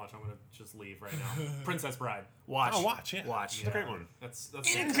say don't watch, I'm gonna just leave right now. Princess Bride. Watch. Oh, watch, yeah. Watch. It's a great one. That's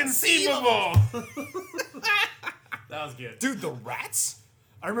Inconceivable! that was good. Dude, the rats.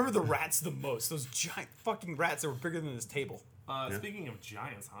 I remember the rats the most. Those giant fucking rats that were bigger than this table. Speaking of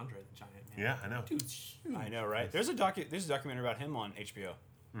giants, Andre the Giant. Man. Yeah, I know. Dude's huge. I know, right? There's a documentary about him on HBO.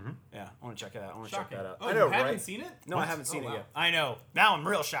 Yeah, I want to check it out. I want to check Shocking. that out. Oh, I know, you haven't right? seen it? No, I haven't seen Oh, it wow. yet. I know. Now I'm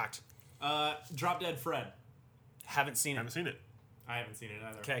real shocked. Drop Dead Fred. Haven't seen I it. haven't seen it. I haven't seen it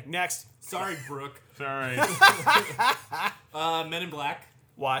either. Okay, next. Sorry, Brooke. Sorry. Men in Black.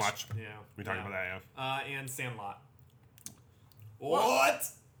 Watch. Yeah. We talked about that, yeah. And Sandlot. What?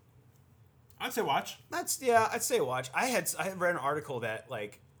 I'd say watch. I'd say watch. I had read an article that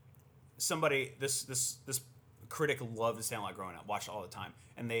like somebody this critic loved The Sandlot growing up, watched it all the time,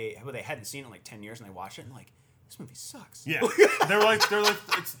 and they hadn't seen it in like 10 years, and they watched it and like this movie sucks. Yeah. they're like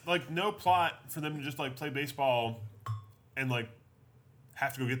it's like no plot for them to just like play baseball and like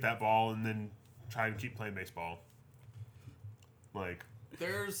have to go get that ball and then try and keep playing baseball. Like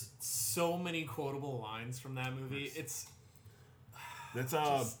There's so many quotable lines from that movie. It's that's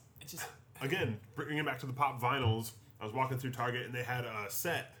just again, bringing it back to the pop vinyls, I was walking through Target and they had a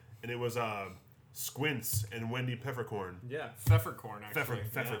set, and it was Squints and Wendy Peppercorn. yeah, pfeffercorn actually.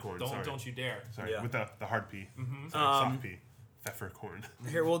 Pfeffercorn, Yeah. sorry. Don't you dare. Sorry, Yeah. with the hard P. Sorry, soft P. Pfeffercorn.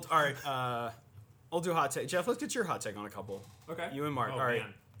 Here, all right. We'll do hot take. Jeff, let's get your hot take on a couple. Okay. You and Mark. Oh, all right.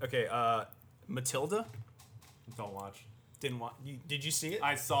 man. Okay. Matilda. Don't watch. Didn't watch. Did you see it?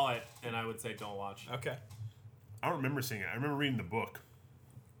 I saw it, and I would say don't watch. Okay. I don't remember seeing it. I remember reading the book.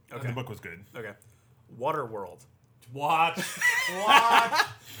 Okay. The book was good. Okay. Waterworld. Watch.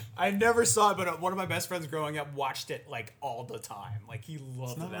 I never saw it, but one of my best friends growing up watched it like all the time. Like he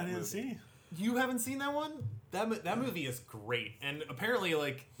loved It's not that what I movie. didn't see. You haven't seen that one? That movie is great, and apparently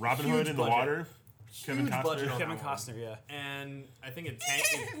like Robin huge Hood in the budget. water. Kevin Huge budget Costner. on Kevin that one. Costner, yeah. And I think it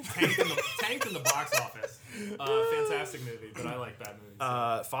tanked in the box office. Fantastic movie, but I like that movie.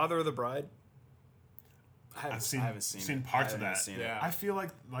 So. Father of the Bride. I I've haven't seen it. parts I of haven't that. seen it. Yeah. I feel like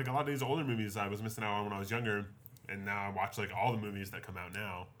a lot of these older movies I was missing out on when I was younger, and now I watch like all the movies that come out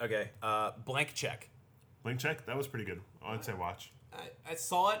now. Okay. Blank Check. Link Check, that was pretty good. I'd say watch. I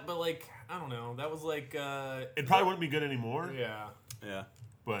saw it, but like I don't know. That was like It probably wouldn't be good anymore, yeah. Yeah.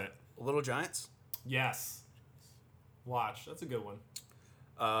 but Little Giants. Yes. Watch. That's a good one.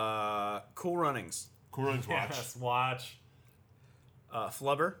 Cool Runnings. Cool Runnings watch. Yes. Watch.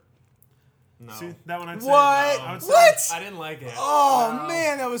 Flubber. No. See, that one I'd say. What? I would say, What? I didn't like it. Oh No.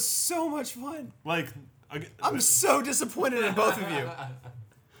 man, that was so much fun. Like, I'm so disappointed in both of you.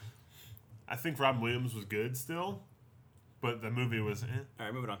 I think Robin Williams was good still, but the movie was. All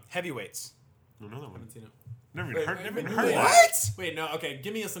right, moving on. Heavyweights. Another one. Haven't seen it. Never Wait, even heard. wait, Never even wait, heard wait. of that. What? Wait, no. Okay,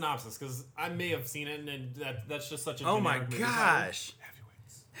 give me a synopsis because I may have seen it, and that's just such a. Oh my generic movie title. gosh.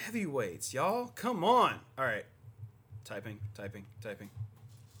 Heavyweights. Heavyweights, y'all. Come on. All right. Typing.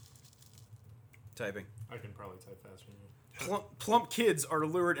 I can probably type faster than you. Plump kids are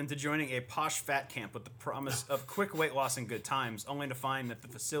lured into joining a posh fat camp with the promise of quick weight loss and good times, only to find that the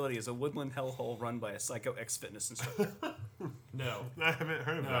facility is a woodland hellhole run by a psycho ex-fitness instructor. No. I haven't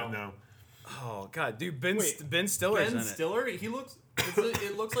heard of that. No. Oh god, dude, Ben Wait, Stiller's in Ben it. Stiller. He looks.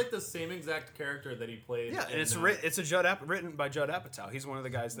 It looks like the same exact character that he played. Yeah, and in, it's written by Judd Apatow. He's one of the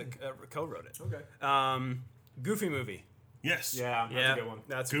guys that co-wrote it. Okay. Goofy movie. Yes. Yeah, that's Yeah, a good one.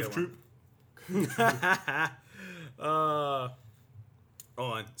 that's a Goof good Troop. one. Hold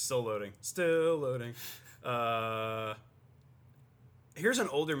on, still loading. Here's an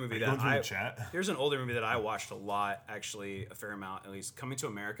older movie Going that through the chat. Here's an older movie that I watched a lot, actually, a fair amount at least. Coming to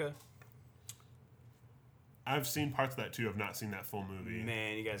America. I've seen parts of that too. I've not seen that full movie.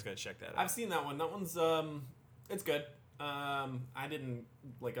 Man, you guys gotta check that out. I've seen that one. That one's it's good. I didn't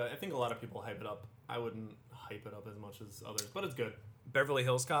like. I think a lot of people hype it up. I wouldn't hype it up as much as others, but it's good. Beverly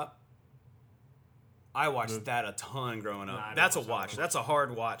Hills Cop. I watched that a ton growing up. Nah, I didn't That's a watch that watch. one. That's a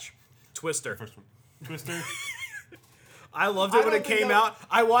hard watch. Twister. First one. Twister. I loved it when don't it think came that- out.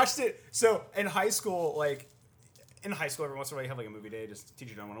 I watched it. So in high school, every once in a while you have like a movie day, just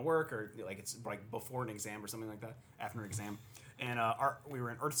teacher don't want to work, or like it's like before an exam or something like that, after an exam. And we were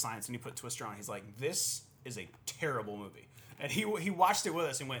in Earth Science, and he put Twister on. He's like, "This is a terrible movie." And he watched it with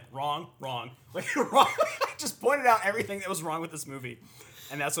us and went, "Wrong, like wrong." Just pointed out everything that was wrong with this movie,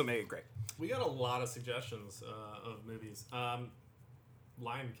 and that's what made it great. We got a lot of suggestions of movies.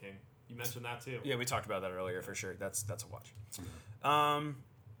 Lion King. You mentioned that too. Yeah, we talked about that earlier for sure. That's a watch.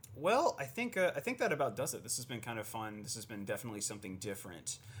 Well, I think that about does it. This has been kind of fun. This has been definitely something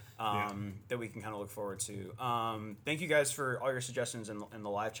different that we can kind of look forward to. Thank you guys for all your suggestions in the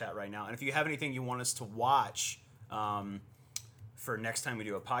live chat right now. And if you have anything you want us to watch for next time we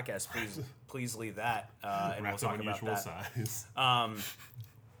do a podcast, please leave that and we'll Rats of talk about unusual that. size.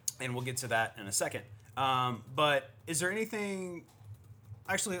 And we'll get to that in a second. But is there anything?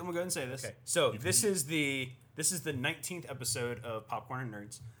 Actually, I'm gonna go ahead and say this. Okay. So this is the This is the 19th episode of Popcorn and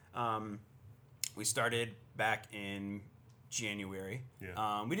Nerds. We started back in January.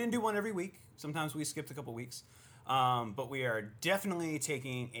 Yeah. We didn't do one every week. Sometimes we skipped a couple weeks. But we are definitely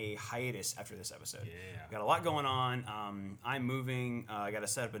taking a hiatus after this episode. Yeah. Got a lot going on. I'm moving. I got to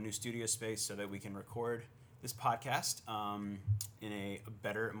set up a new studio space so that we can record this podcast in a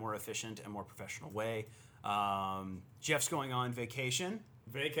better, more efficient, and more professional way. Jeff's going on vacation.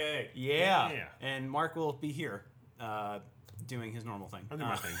 Vacay. Yeah. Yeah. And Mark will be here doing his normal thing. I'll do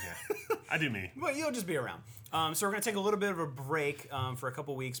my thing, yeah. I do me. Well, you'll just be around. So we're going to take a little bit of a break for a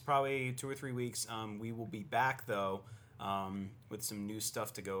couple weeks, probably 2 or 3 weeks. We will be back, though, with some new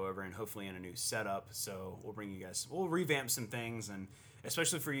stuff to go over and hopefully in a new setup. So we'll revamp some things. And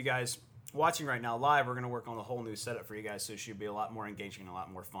especially for you guys watching right now live, we're going to work on a whole new setup for you guys. So it should be a lot more engaging and a lot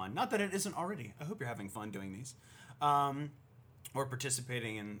more fun. Not that it isn't already. I hope you're having fun doing these or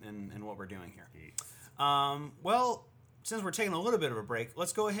participating in what we're doing here. Well, since we're taking a little bit of a break,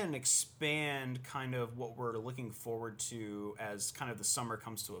 let's go ahead and expand kind of what we're looking forward to as kind of the summer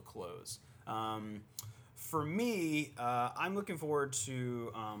comes to a close. For me, I'm looking forward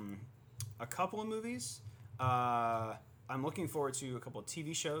to a couple of movies. I'm looking forward to a couple of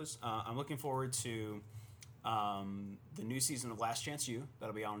TV shows. I'm looking forward to the new season of Last Chance U.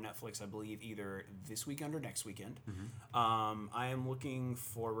 That'll be on Netflix, I believe, either this weekend or next weekend. I am looking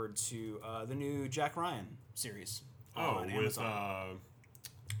forward to the new Jack Ryan series. On with Amazon.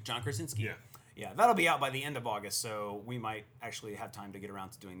 John Krasinski. yeah. Yeah, that'll be out by the end of August, so we might actually have time to get around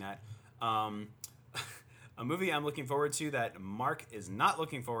to doing that. A movie I'm looking forward to that Mark is not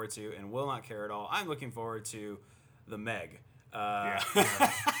looking forward to and will not care at all. I'm looking forward to The Meg. Yeah.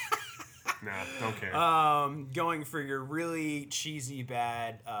 No, don't care. Going for your really cheesy,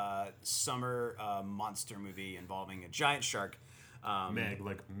 bad summer monster movie involving a giant shark. Meg,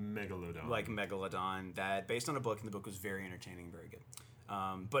 like Megalodon. Like Megalodon, that based on a book, and the book was very entertaining, very good.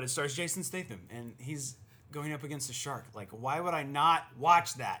 But it stars Jason Statham, and he's going up against a shark. Like, why would I not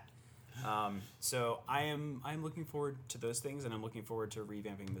watch that? So I'm looking forward to those things, and I'm looking forward to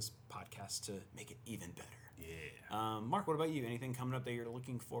revamping this podcast to make it even better. Yeah. Mark, what about you? Anything coming up that you're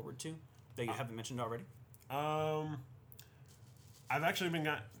looking forward to that you haven't mentioned already? I've actually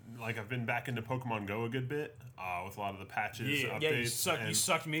I've been back into Pokemon Go a good bit with a lot of the patches, updates. Yeah, you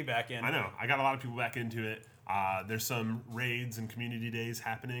sucked me back in. I know. I got a lot of people back into it. There's some raids and community days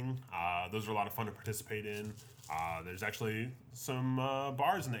happening. Those are a lot of fun to participate in. There's actually some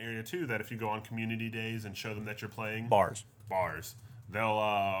bars in the area too that if you go on community days and show them that you're playing Bars,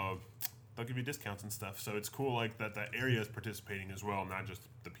 they'll give you discounts and stuff. So it's cool like that the area is participating as well, not just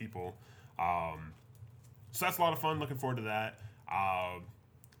the people. So that's a lot of fun. Looking forward to that.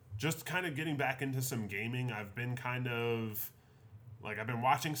 Just kind of getting back into some gaming. I've been I've been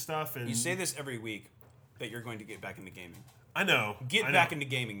watching stuff and you say this every week that you're going to get back into gaming. I know. Get back into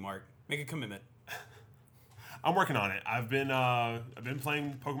gaming, Mark. Make a commitment. I'm working on it. I've been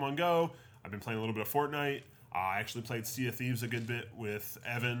playing Pokemon Go. I've been playing a little bit of Fortnite. I actually played Sea of Thieves a good bit with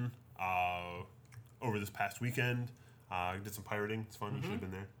Evan over this past weekend. Did some pirating. It's fun. You should have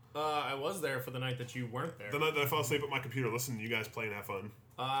been there. I was there for the night that you weren't there. The night that I fell asleep at my computer, listen to you guys play and have fun.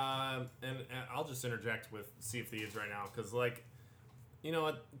 And I'll just interject with Sea of Thieves right now because, like, you know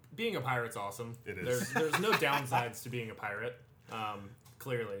what? Being a pirate's awesome. It is. There's no downsides to being a pirate.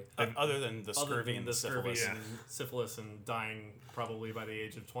 Clearly, Other than the scurvy and the syphilis. and syphilis and dying probably by the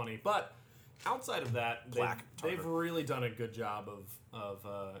age of 20. But outside of that, Black they've tartar. really done a good job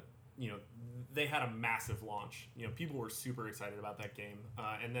of they had a massive launch. People were super excited about that game,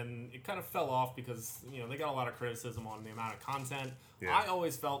 and then it kind of fell off because they got a lot of criticism on the amount of content. Yeah. I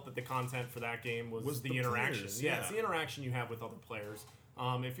always felt that the content for that game was the interaction. players, Yeah, yeah. it's the interaction you have with other players.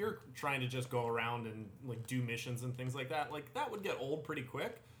 If you're trying to just go around and like do missions and things like that would get old pretty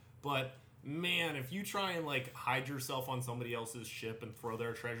quick. But man, if you try and like hide yourself on somebody else's ship and throw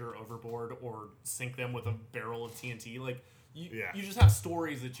their treasure overboard or sink them with a barrel of TNT, you just have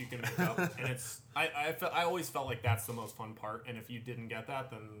stories that you can make up, and it's I always felt like that's the most fun part. And if you didn't get that,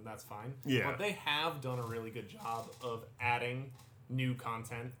 then that's fine. Yeah. But they have done a really good job of adding new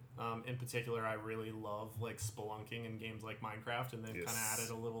content. In particular, I really love like spelunking in games like Minecraft, and they've Yes. kind of added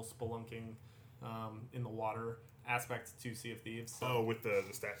a little spelunking in the water aspect to Sea of Thieves. So, Oh, with the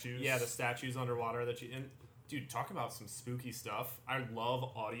statues? yeah, the statues underwater that you and dude, talk about some spooky stuff. I love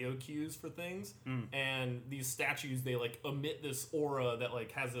audio cues for things, and these statues they like emit this aura that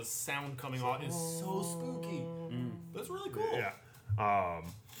like has this sound coming off. It's so spooky. That's really cool. Yeah.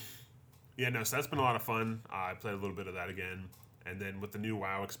 So that's been a lot of fun. I played a little bit of that again. And then with the new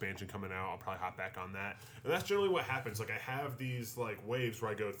WoW expansion coming out, I'll probably hop back on that. And that's generally what happens. Like, I have these, like, waves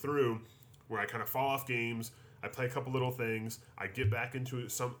where I go through where I kind of fall off games. I play a couple little things. I get back into an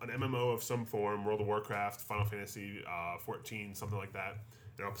MMO of some form, World of Warcraft, Final Fantasy 14, something like that.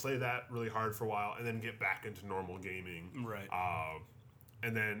 And I'll play that really hard for a while, and then get back into normal gaming. Right.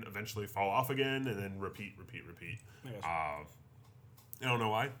 And then eventually fall off again, and then repeat. I don't know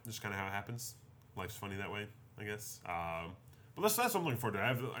why. Just kind of how it happens. Life's funny that way, I guess. But that's what I'm looking forward to. I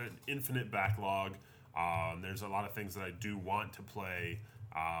have an infinite backlog. There's a lot of things that I do want to play,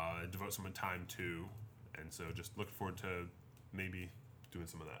 devote some time to, and so just looking forward to maybe doing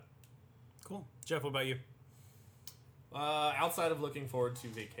some of that. Cool. Jeff, what about you? Outside of looking forward to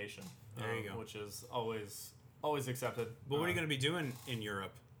vacation, There you go. which is always accepted. But what are you going to be doing in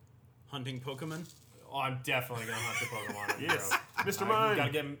Europe? Hunting Pokemon? Oh, I'm definitely gonna hunt the Pokemon. in Yes, Europe. Mr. Mime.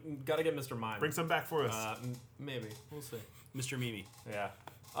 Gotta get Mr. Mime. Bring some back for us. Maybe we'll see. Mr. Mimi. Yeah.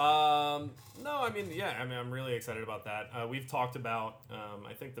 No, I mean, I'm really excited about that. We've talked about,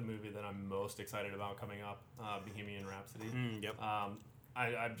 I think the movie that I'm most excited about coming up, Bohemian Rhapsody. Yep.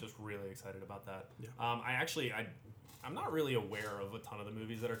 I'm just really excited about that. Yeah. I'm not really aware of a ton of the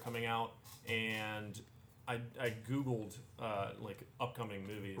movies that are coming out, and I Googled, like, upcoming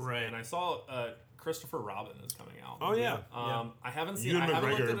movies. Right. And I saw, Christopher Robin is coming out. Oh, yeah. I haven't seen, Ewan I haven't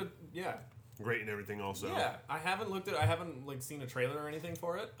looked McGregor. at it. Yeah. Great and everything also. Yeah, I haven't like seen a trailer or anything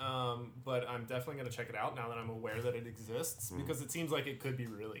for it, but I'm definitely gonna check it out now that I'm aware that it exists because it seems like it could be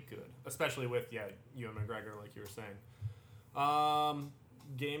really good, especially with Ewan McGregor, like you were saying.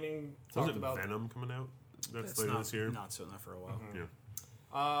 Gaming talked Wasn't about Venom coming out? That's It's later not, this year. not so enough for a while. Yeah.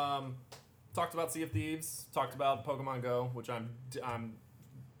 talked about Sea of Thieves, talked about Pokemon Go, which I'm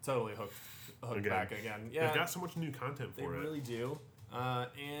totally hooked Again. back again. Yeah, They've got so much new content they for it. really do.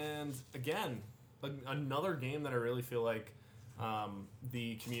 And again, another game that I really feel like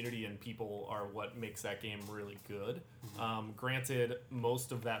the community and people are what makes that game really good. Granted,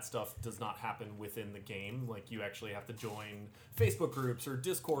 most of that stuff does not happen within the game. Like, you actually have to join Facebook groups or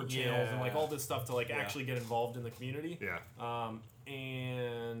Discord channels and like all this stuff to like actually get involved in the community. Yeah.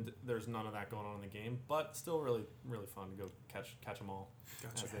 And there's none of that going on in the game, but still really, really fun to go catch them all.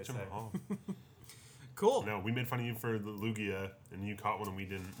 Gotcha. as they Catch 'em say. all. Cool. No, we made fun of you for the Lugia, and you caught one and we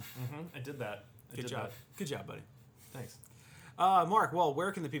didn't. I did that. Good job. Good job, buddy. Thanks. Mark, well,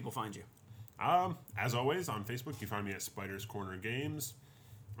 where can the people find you? As always, on Facebook, you find me at Spider's Corner Games.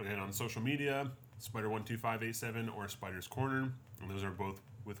 And then on social media, Spider12587 or Spider's Corner. And those are both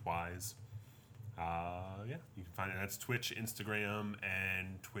with Ys. Yeah, you can find it. That's Twitch, Instagram,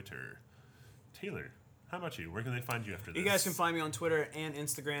 and Twitter. Taylor, how about you? Where can they find you after this? You guys can find me on Twitter and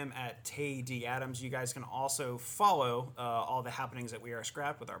Instagram at TayDAdams. You guys can also follow all the happenings at We Are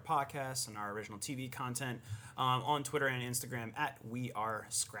Scrapped with our podcasts and our original TV content on Twitter and Instagram at We Are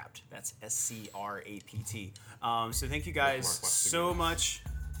Scrapped. That's SCRAPT. So thank you guys so much.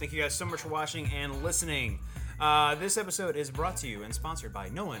 Thank you guys so much for watching and listening. This episode is brought to you and sponsored by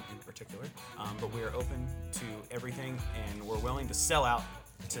no one in particular, but we are open to everything and we're willing to sell out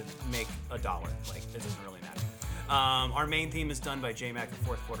to make $1. Like, it doesn't really matter. Our main theme is done by JMac and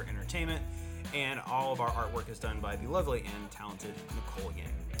Fourth Quarter Entertainment, and all of our artwork is done by the lovely and talented Nicole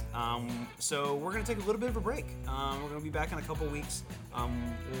Yang. So we're going to take a little bit of a break. We're going to be back in a couple weeks.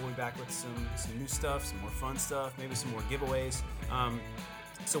 We'll be back with some new stuff, some more fun stuff, maybe some more giveaways.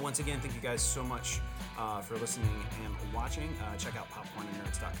 So once again, thank you guys so much for listening and watching. Check out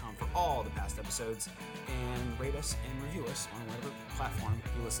popcornandnerds.com for all the past episodes, and rate us and review us on whatever platform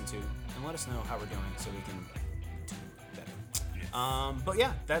you listen to, and let us know how we're doing so we can do better. But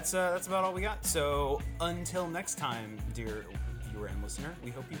yeah, that's about all we got. So until next time, dear viewer and listener,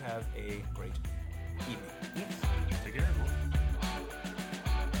 we hope you have a great